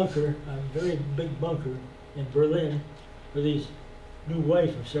was in a bunker, a very big bunker in Berlin, with his new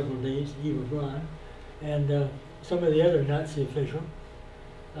wife of several days, Eva Braun, and some of the other Nazi officials.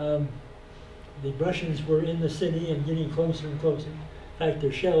 The Russians were in the city and getting closer and closer. In fact,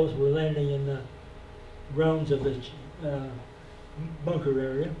 their shells were landing in the grounds of the bunker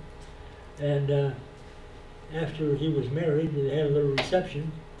area. And after he was married, they had a little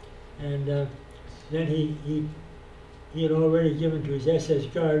reception. And then he had already given to his SS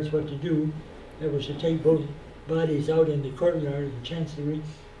guards what to do. That was to take both bodies out in the courtyard of the Chancellery,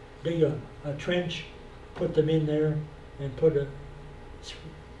 dig a trench, put them in there, and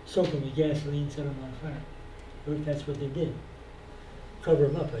soak them with gasoline, set them on fire. That's what they did. Cover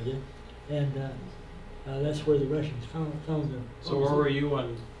them up, I guess. And that's where the Russians found them. So where were you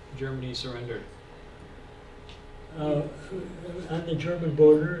when Germany surrendered? On the German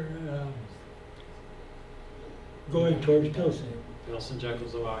border, going towards Pilsen. Pilsen,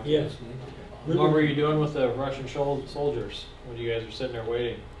 Czechoslovakia. Yes. What were you doing with the Russian soldiers when you guys were sitting there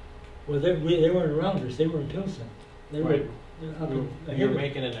waiting? Well, they weren't around us. They were in Pilsen. They right. You were were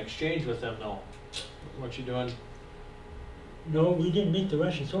making an exchange with them, though. What you doing? No, we didn't meet the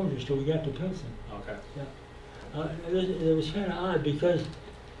Russian soldiers till we got to Pilsen. Okay. Yeah. It was kind of odd because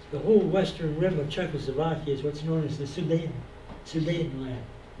the whole western rim of Czechoslovakia is what's known as the Sudetenland.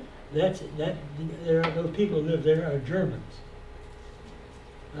 Those people who live there are Germans.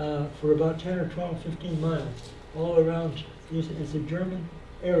 For about 10 or 12, 15 miles, all around it's a German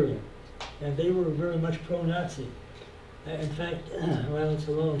area, and they were very much pro-Nazi. In fact, well, it's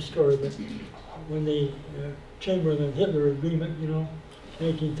a long story, but when the Chamberlain-Hitler agreement, you know,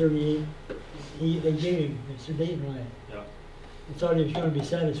 1938, they gave him the Sudetenland. Yeah. He thought he was going to be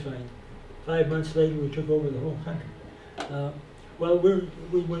satisfied. 5 months later, we took over the whole country. Well,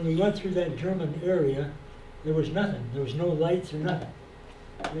 when we went through that German area, there was nothing. There was no lights or nothing.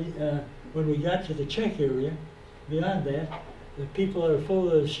 When we got to the Czech area, beyond that, the people are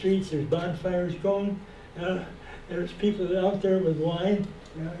full of the streets. There's bonfires going. There's people out there with wine,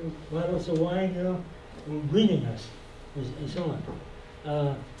 bottles of wine, you know, greeting us, and so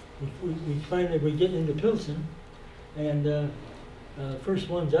on. We finally get into Pilsen, and first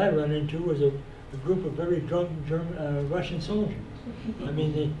ones I run into was a group of very drunk Russian soldiers. I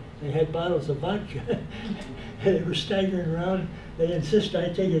mean, they had bottles of vodka. They were staggering around. They insist I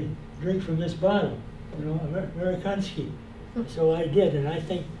take a drink from this bottle, you know, Amerikansky. So I did, and I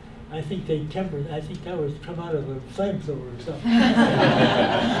think they tempered. I think that was come out of a flamethrower or something.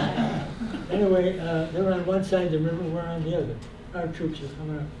 Anyway, they're on one side of the river, we're on the other. Our troops are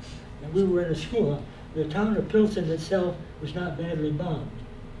coming up. And we were in a school. The town of Pilsen itself was not badly bombed.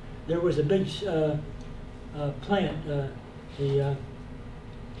 There was a big plant, I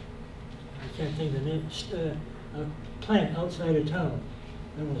can't think of the name, a plant outside of town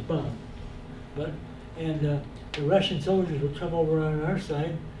that was bombed. The Russian soldiers would come over on our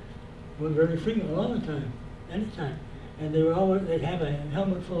side, well, very frequently, all the time, anytime. And they'd have a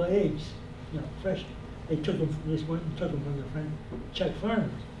helmet full of eggs, you know, fresh. They took them from this one, took them from the Czech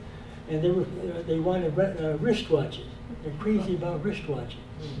farmers. And they wanted wristwatches. They're crazy about wristwatches.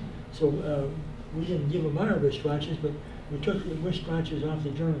 So we didn't give them our wristwatches, but we took the wristwatches off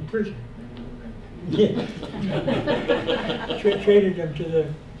the German prisoner. Yeah. Traded them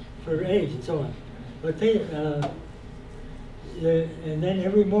for eggs and so on. But and then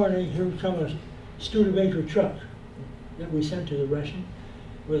every morning here would come a Studebaker truck that we sent to the Russian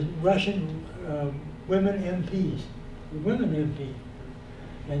with Russian women MPs,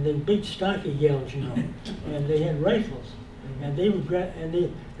 and the big stocky gals, you know, and they had rifles, and they would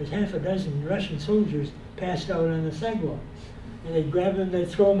there's half a dozen Russian soldiers passed out on the sidewalk, and they'd grab them, they'd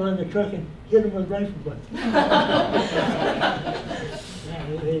throw them on the truck and hit them with rifle butts.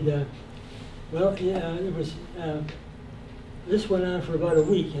 Well, yeah, it was. This went on for about a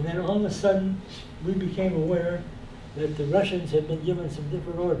week, and then all of a sudden, we became aware that the Russians had been given some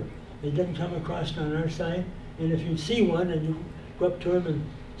different orders. They didn't come across on our side, and if you see one and you go up to him and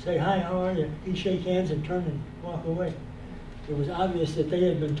say, "Hi, how are you?" he'd shake hands and turn and walk away. It was obvious that they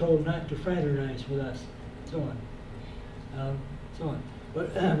had been told not to fraternize with us, so on.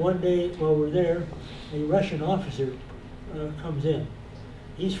 But one day while we're there, a Russian officer comes in.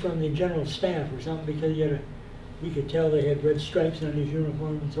 He's from the general staff or something, because we could tell they had red stripes on his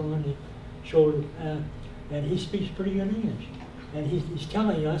uniform and so on, the shoulder, and he speaks pretty good English. And he's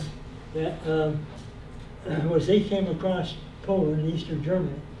telling us that as they came across Poland, Eastern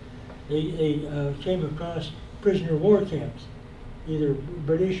Germany, they came across prisoner of war camps, either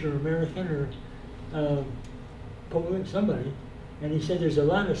British or American or Poland, somebody. And he said there's a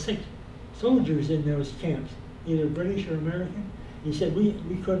lot of sick soldiers in those camps, either British or American. He said we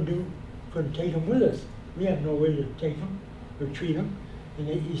couldn't take them with us. We have no way to take them or treat them. And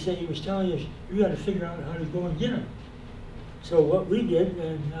he said he was telling us, you got to figure out how to go and get them. So what we did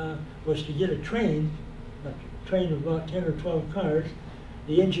was to get a train of about 10 or 12 cars.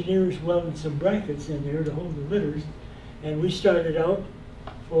 The engineers welded some brackets in there to hold the litters, and we started out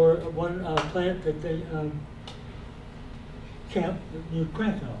for one plant that they camped near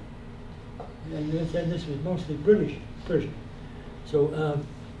Krakow. And this was mostly British prisoners. So,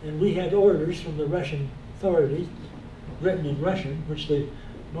 and we had orders from the Russian authorities, written in Russian, which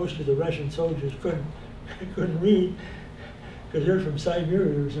most of the Russian soldiers couldn't read, because they're from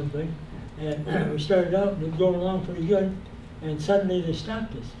Siberia or something. And we started out and we were going along pretty good, and suddenly they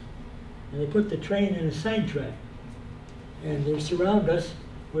stopped us. And they put the train in a sidetrack. And they surround us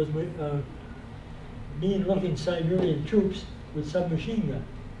with mean-looking Siberian troops with submachine guns.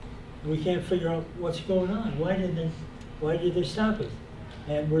 And we can't figure out what's going on. Why did they stop us?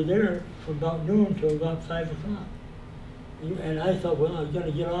 And we're there from about noon till about 5 o'clock. And I thought, well, I'm going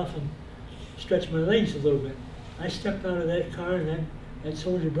to get off and stretch my legs a little bit. I stepped out of that car, and then that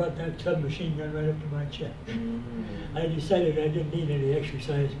soldier brought that submachine gun right up to my chest. I decided I didn't need any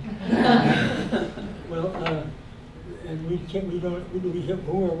exercise. Well, and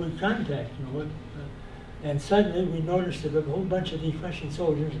who are we contacting? You know, and suddenly we noticed that a whole bunch of these Russian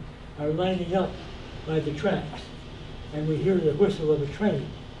soldiers are lining up by the tracks. And we hear the whistle of a train,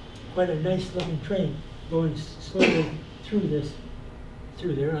 quite a nice looking train, going slowly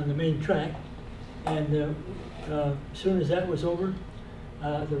through there on the main track, and as soon as that was over,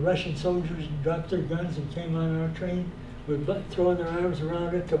 the Russian soldiers dropped their guns and came on our train, with throwing their arms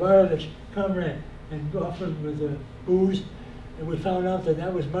around it, "Tavarovich, comrade," and offering with booze. And we found out that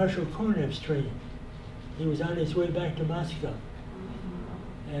that was Marshal Konev's train. He was on his way back to Moscow.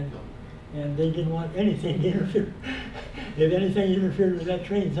 And they didn't want anything to interfere. If anything interfered with that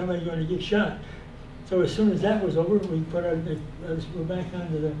train, somebody's going to get shot. So as soon as that was over, we put our, let's go back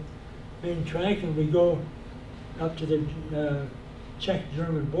onto the main track, and we go up to the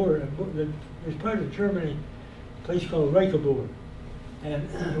Czech-German border. There's part of Germany, a place called Reichenburg. And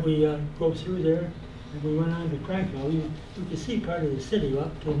we go through there, and we went on to Krakow. You can see part of the city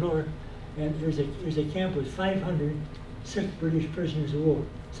up to the north, and there's a camp with 500 sick British prisoners of war.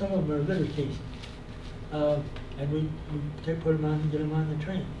 Some of them are litter cases. And we put them on and get them on the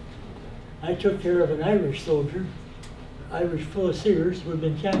train. I took care of an Irish soldier, Irish full of Sears, who had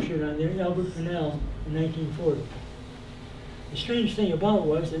been captured on the Albert Canal in 1940. The strange thing about it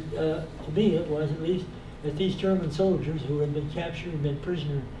was that, to me it was at least, that these German soldiers who had been captured and been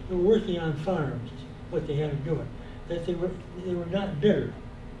prisoners, they were working on farms, is what they had to do. That they were not bitter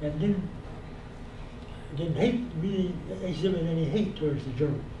and didn't hate, really exhibit any hate towards the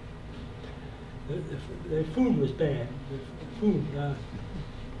Germans. The food was bad. The food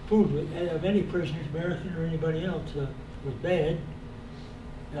of any prisoners, American or anybody else, was bad.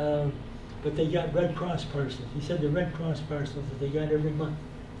 But they got Red Cross parcels. He said the Red Cross parcels that they got every month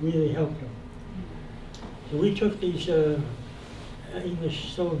really helped them. So we took these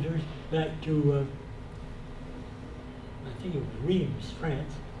English soldiers back to, I think it was Reims,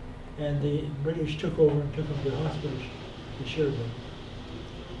 France, and the British took over and took them to the hospital to Cherbourg.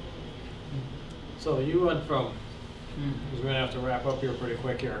 So you went from, because we're going to have to wrap up here pretty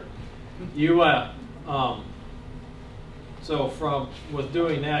quick here. You, so from, with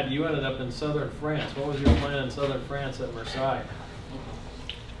doing that, you ended up in southern France. What was your plan in southern France at Marseille?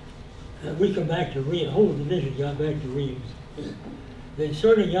 We come back to Reims, the whole division got back to Reims. They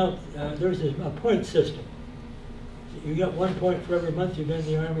sorting out, there's a point system. You got 1 point for every month you've been in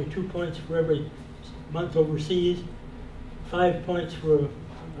the Army, 2 points for every month overseas, 5 points for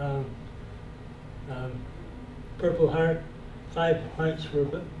Purple Heart, 5 points for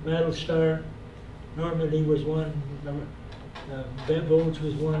Battle Star, Normandy was one, Bulge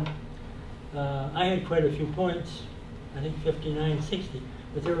was one. I had quite a few points, I think 59, 60,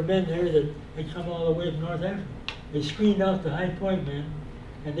 but there were men there that had come all the way from North Africa. They screened out the high point men,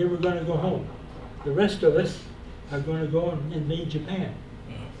 and they were going to go home. The rest of us are going to go and invade Japan.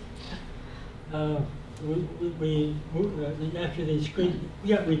 After they screened, we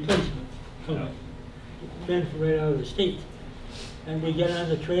got replacements coming, men from right out of the States. And we get on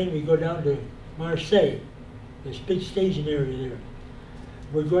the train, we go down to Marseille. There's a big staging area there.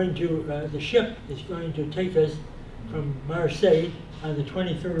 We're going to, the ship is going to take us from Marseille on the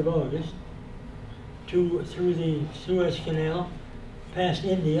 23rd of August through the Suez Canal, past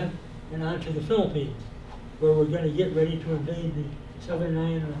India, and on to the Philippines, where we're going to get ready to invade the southern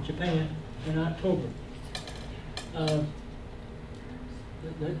island of Japan in October.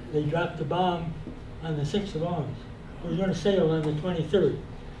 They dropped the bomb on the 6th of August. We were going to sail on the 23rd.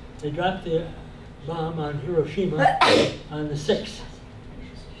 They dropped the bomb on Hiroshima on the 6th.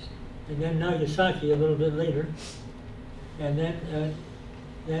 And then Nagasaki a little bit later. And then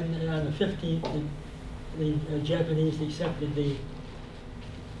on the 15th, the Japanese accepted the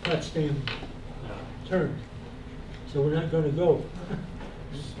Potsdam terms. So we're not going to go.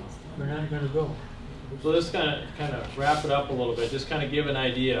 We're not going to go. So just kind of wrap it up a little bit, just kind of give an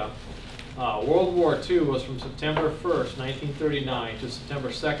idea. World War II was from September 1st, 1939 to September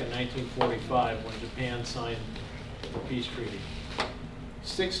 2nd, 1945, when Japan signed the peace treaty.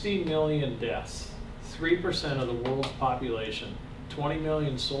 60 million deaths, 3% of the world's population, 20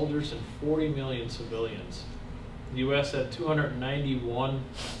 million soldiers and 40 million civilians. The U.S. had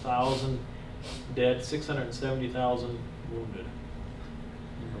 291,000 dead, 670,000 wounded.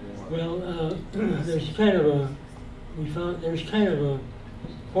 Well, there's kind of a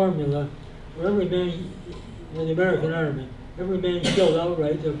formula for every man in the American Army. Every man killed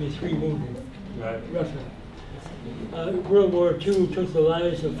outright, there'll be 3 wounded, right, roughly. World War II took the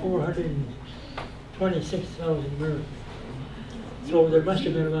lives of 426,000 Americans. So there must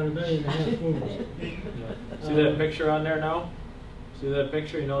have been about 1.5 million wounded. See that picture on there now? See that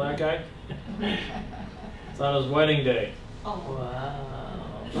picture? You know that guy? It's on his wedding day. Oh,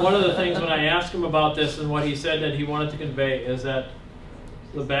 wow. One of the things when I asked him about this and what he said that he wanted to convey is that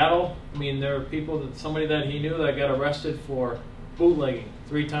the battle, I mean, there are people, somebody that he knew that got arrested for bootlegging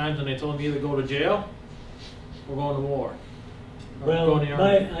 3 times, and they told him either go to jail or going to war? Or Well, going to the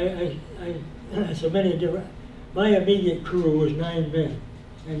army? so many different, my immediate crew was 9 men,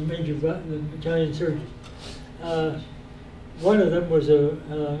 and Major the battalion surgeon. One of them was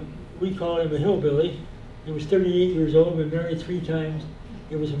we call him a hillbilly. He was 38 years old, been married 3 times.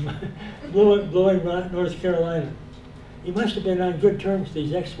 He was in Blowing Rock, North Carolina. He must have been on good terms with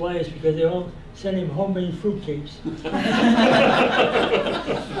his ex-wives because they all sent him homemade fruitcakes.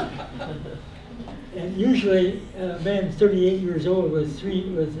 And usually, a man 38 years old with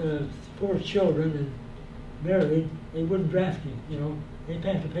 4 children and married, they wouldn't draft him, you know. They'd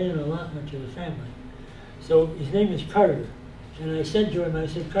have to pay him a lot much of the family. So his name is Carter. And I said to him, I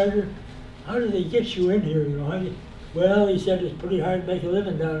said, Carter, how do they get you in here, you know? Well, he said, it's pretty hard to make a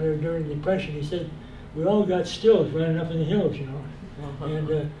living down there during the Depression. He said, we all got stills running up in the hills, you know.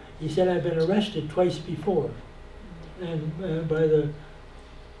 And he said, I've been arrested twice before and by the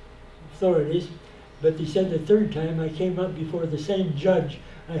authorities. But he said the 3rd time I came up before the same judge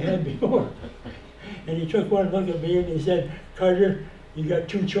I had before. And he took one look at me and he said, Carter, you got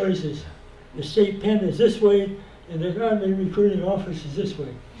 2 choices. The state pen is this way and the Army recruiting office is this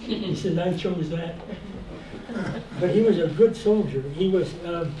way. He said, I chose that. But he was a good soldier. He was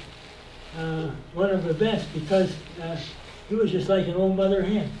one of the best because he was just like an old mother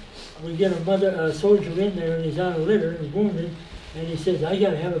hen. We get a soldier in there and he's on a litter, he's wounded, and he says, I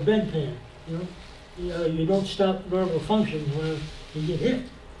gotta have a bedpan, you know. You don't stop normal functions when you get hit.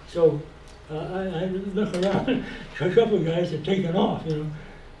 So I look around, a couple of guys have taken off, you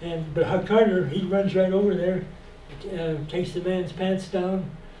know. But Carter, he runs right over there, takes the man's pants down,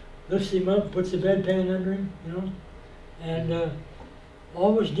 lifts him up, puts the bedpan under him, you know, and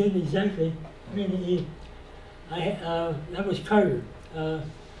always did exactly. I mean, that was Carter. I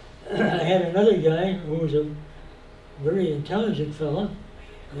had another guy who was a very intelligent fellow.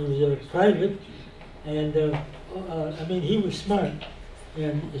 He was a private, and I mean, he was smart.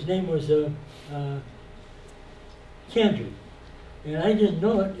 And his name was Cantor. And I didn't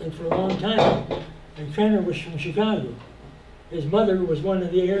know it for a long time. And Cantor was from Chicago. His mother was one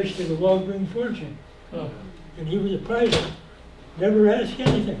of the heirs to the Walgreen fortune. Oh. And he was a private. Never asked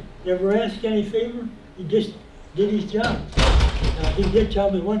anything. Never asked any favor. He just did his job. He did tell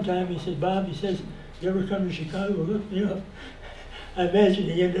me one time, he said, Bob, he says, you ever come to Chicago, look me up. I imagine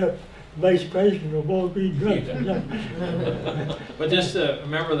he ended up vice president of Walgreen Drugs. But just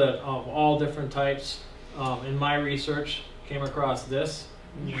remember that of all different types, in my research, came across this.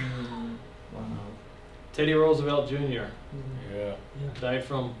 Wow. Teddy Roosevelt Jr. Yeah. died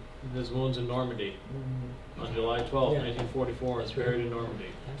from his wounds in Normandy on July 12, 1944, and is buried in Normandy.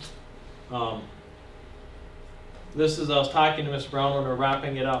 This is, I was talking to Mr. Brown when we were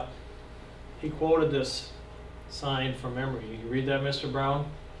wrapping it up. He quoted this sign from memory. You read that, Mr. Brown?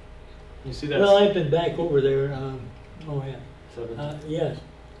 You see that? Well, I've been back over there. Oh, yeah. 17. Yes.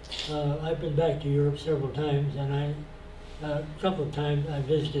 I've been back to Europe several times, and a couple of times I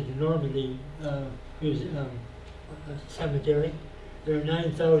visited the Normandy cemetery. There are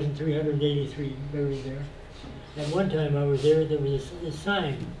 9,383 buried there. And one time I was there was a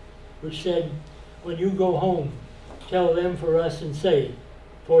sign which said, when you go home, tell them for us and say,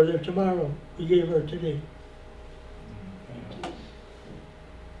 for their tomorrow, we gave her today.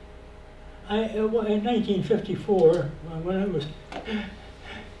 In 1954, when I was,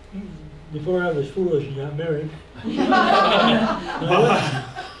 before I was foolish and got married,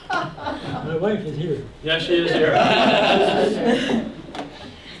 my wife is here. Yeah, she is here.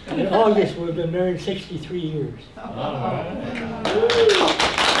 In August, we've been married 63 years.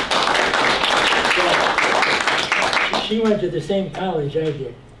 She went to the same college I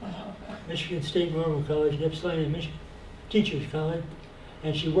did, Michigan State Normal College, Ypsilanti, Michigan Teachers College,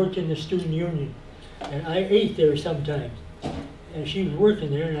 and she worked in the student union. And I ate there sometimes, and she was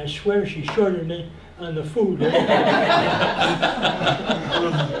working there, and I swear she shorted me on the food.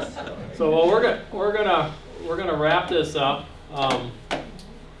 So well, we're gonna wrap this up.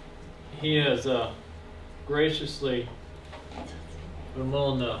 He has graciously been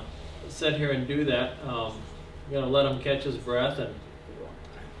willing to sit here and do that. We're gonna let him catch his breath, and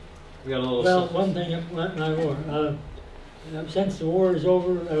we got a little. Well, one thing, not more. Since the war is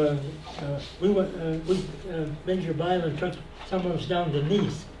over, Major Byland took some of us down to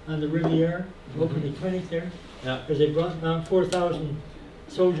Nice on the Riviera, opened a clinic there, because they brought around 4,000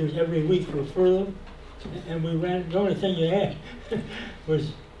 soldiers every week for furlough, and we ran. The only thing you had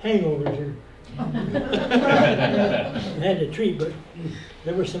was hangovers. Had to treat, but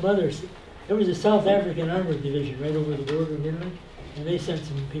there were some others. There was a South African Armored Division right over the border in Italy, and they sent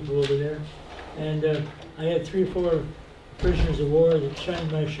some people over there. And I had 3 or 4 prisoners of war that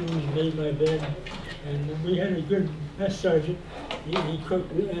shined my shoes, made my bed, And we had a good mess sergeant. He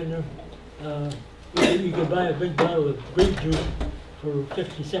cooked, and you could buy a big bottle of grape juice for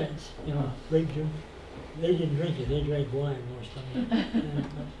 50 cents, you know, grape juice. They didn't drink it, they drank wine most of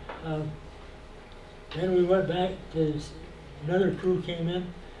them. Then we went back to, another crew came in,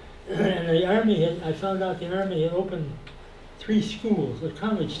 and the Army had, I found out the Army had opened 3 schools, a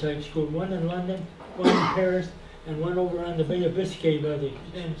college type school, one in London, one in Paris, and one over on the Bay of Biscay by the,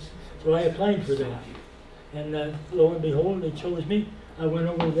 and so I applied for that. And lo and behold, they chose me. I went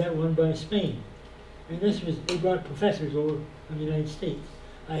over to that one by Spain. And this was, they brought professors over from the United States.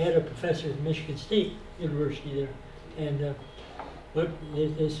 I had a professor at Michigan State University there. And but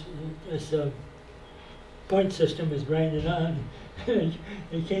this point system is grinding on.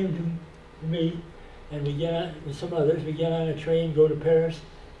 They came to me, and we get on, with some others, we get on a train, go to Paris,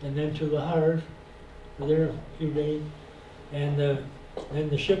 and then to Le Havre. We're there a few days. And then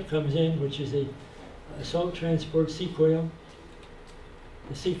the ship comes in, which is a assault transport Sequoia.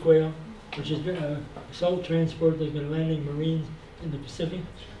 The Sequoia, which has been an assault transport that's been landing Marines in the Pacific.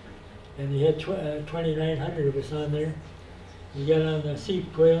 And they had 2,900 of us on there. We got on the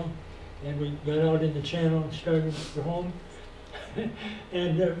Sequoia, and we got out in the channel and started for home.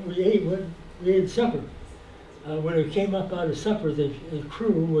 And we ate supper. When we came up out of supper, the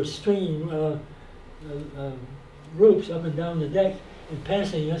crew was stringing ropes up and down the deck and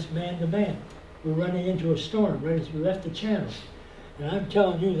passing us man to man. We're running into a storm right as we left the channel. And I'm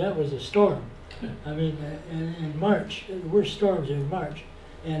telling you, that was a storm. I mean, in March, the worst storms in March.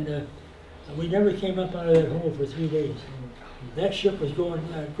 And we never came up out of that hole for 3 days. That ship was going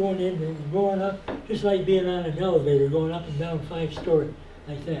in and going up, just like being on an elevator, going up and down 5-story,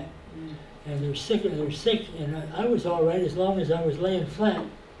 like that. And they're sick, and I was all right as long as I was laying flat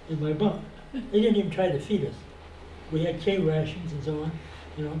in my bunk. They didn't even try to feed us. We had K rations and so on,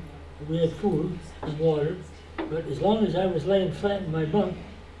 you know. We had food and water, but as long as I was laying flat in my bunk,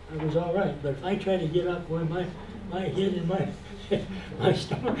 I was all right. But if I tried to get up, well, my head and my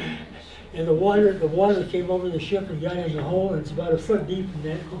stomach, and the water came over the ship and got in the hole, and it's about 1 foot deep in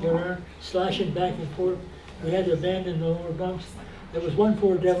that. They were sloshing back and forth. We had to abandon the lower bunks. There was one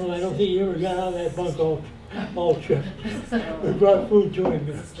poor devil, I don't think he ever got out of that bunk all trip. We brought food to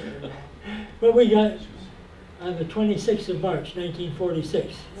him. But we got, on the 26th of March,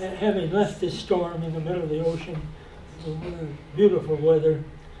 1946, having left this storm in the middle of the ocean, beautiful weather,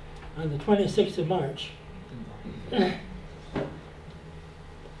 on the 26th of March, the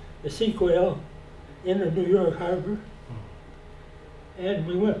Sequoia entered New York Harbor, and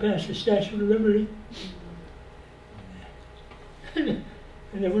we went past the Statue of Liberty. And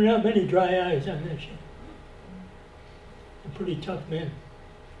there were not many dry eyes on that ship. A pretty tough man.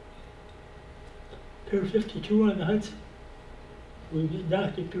 Pier 52 on the Hudson. We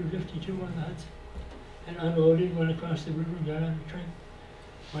docked at Pier 52 on the Hudson and unloaded, went across the river, got on the train,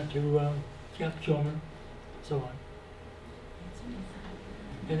 went to Cap Kilmer, so on.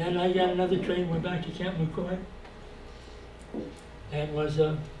 And then I got another train, went back to Camp McCoy, and was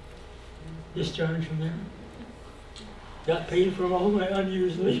discharged from there. Got paid for all my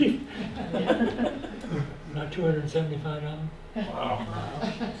unused leave. About $275. Wow.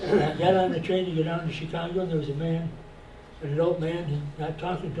 I got on the train to get down to Chicago, and there was a man, an adult man, he got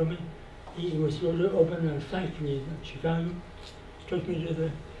talking to me. He was going to open a factory in Chicago. Took me to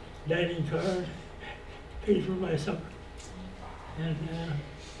the dining car, paid for my supper. And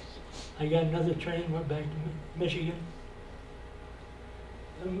I got another train, went back to Michigan.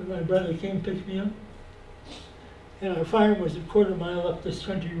 And my brother came and picked me up. And our farm was a 1/4 mile up this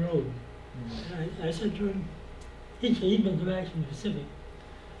country road. And I said to him, he'd been back from the Pacific.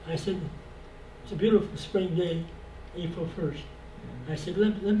 I said, it's a beautiful spring day, April 1st. I said,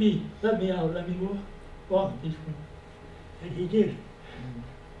 let me out, let me walk this way. And he did.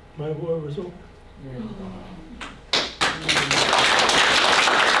 My war was over.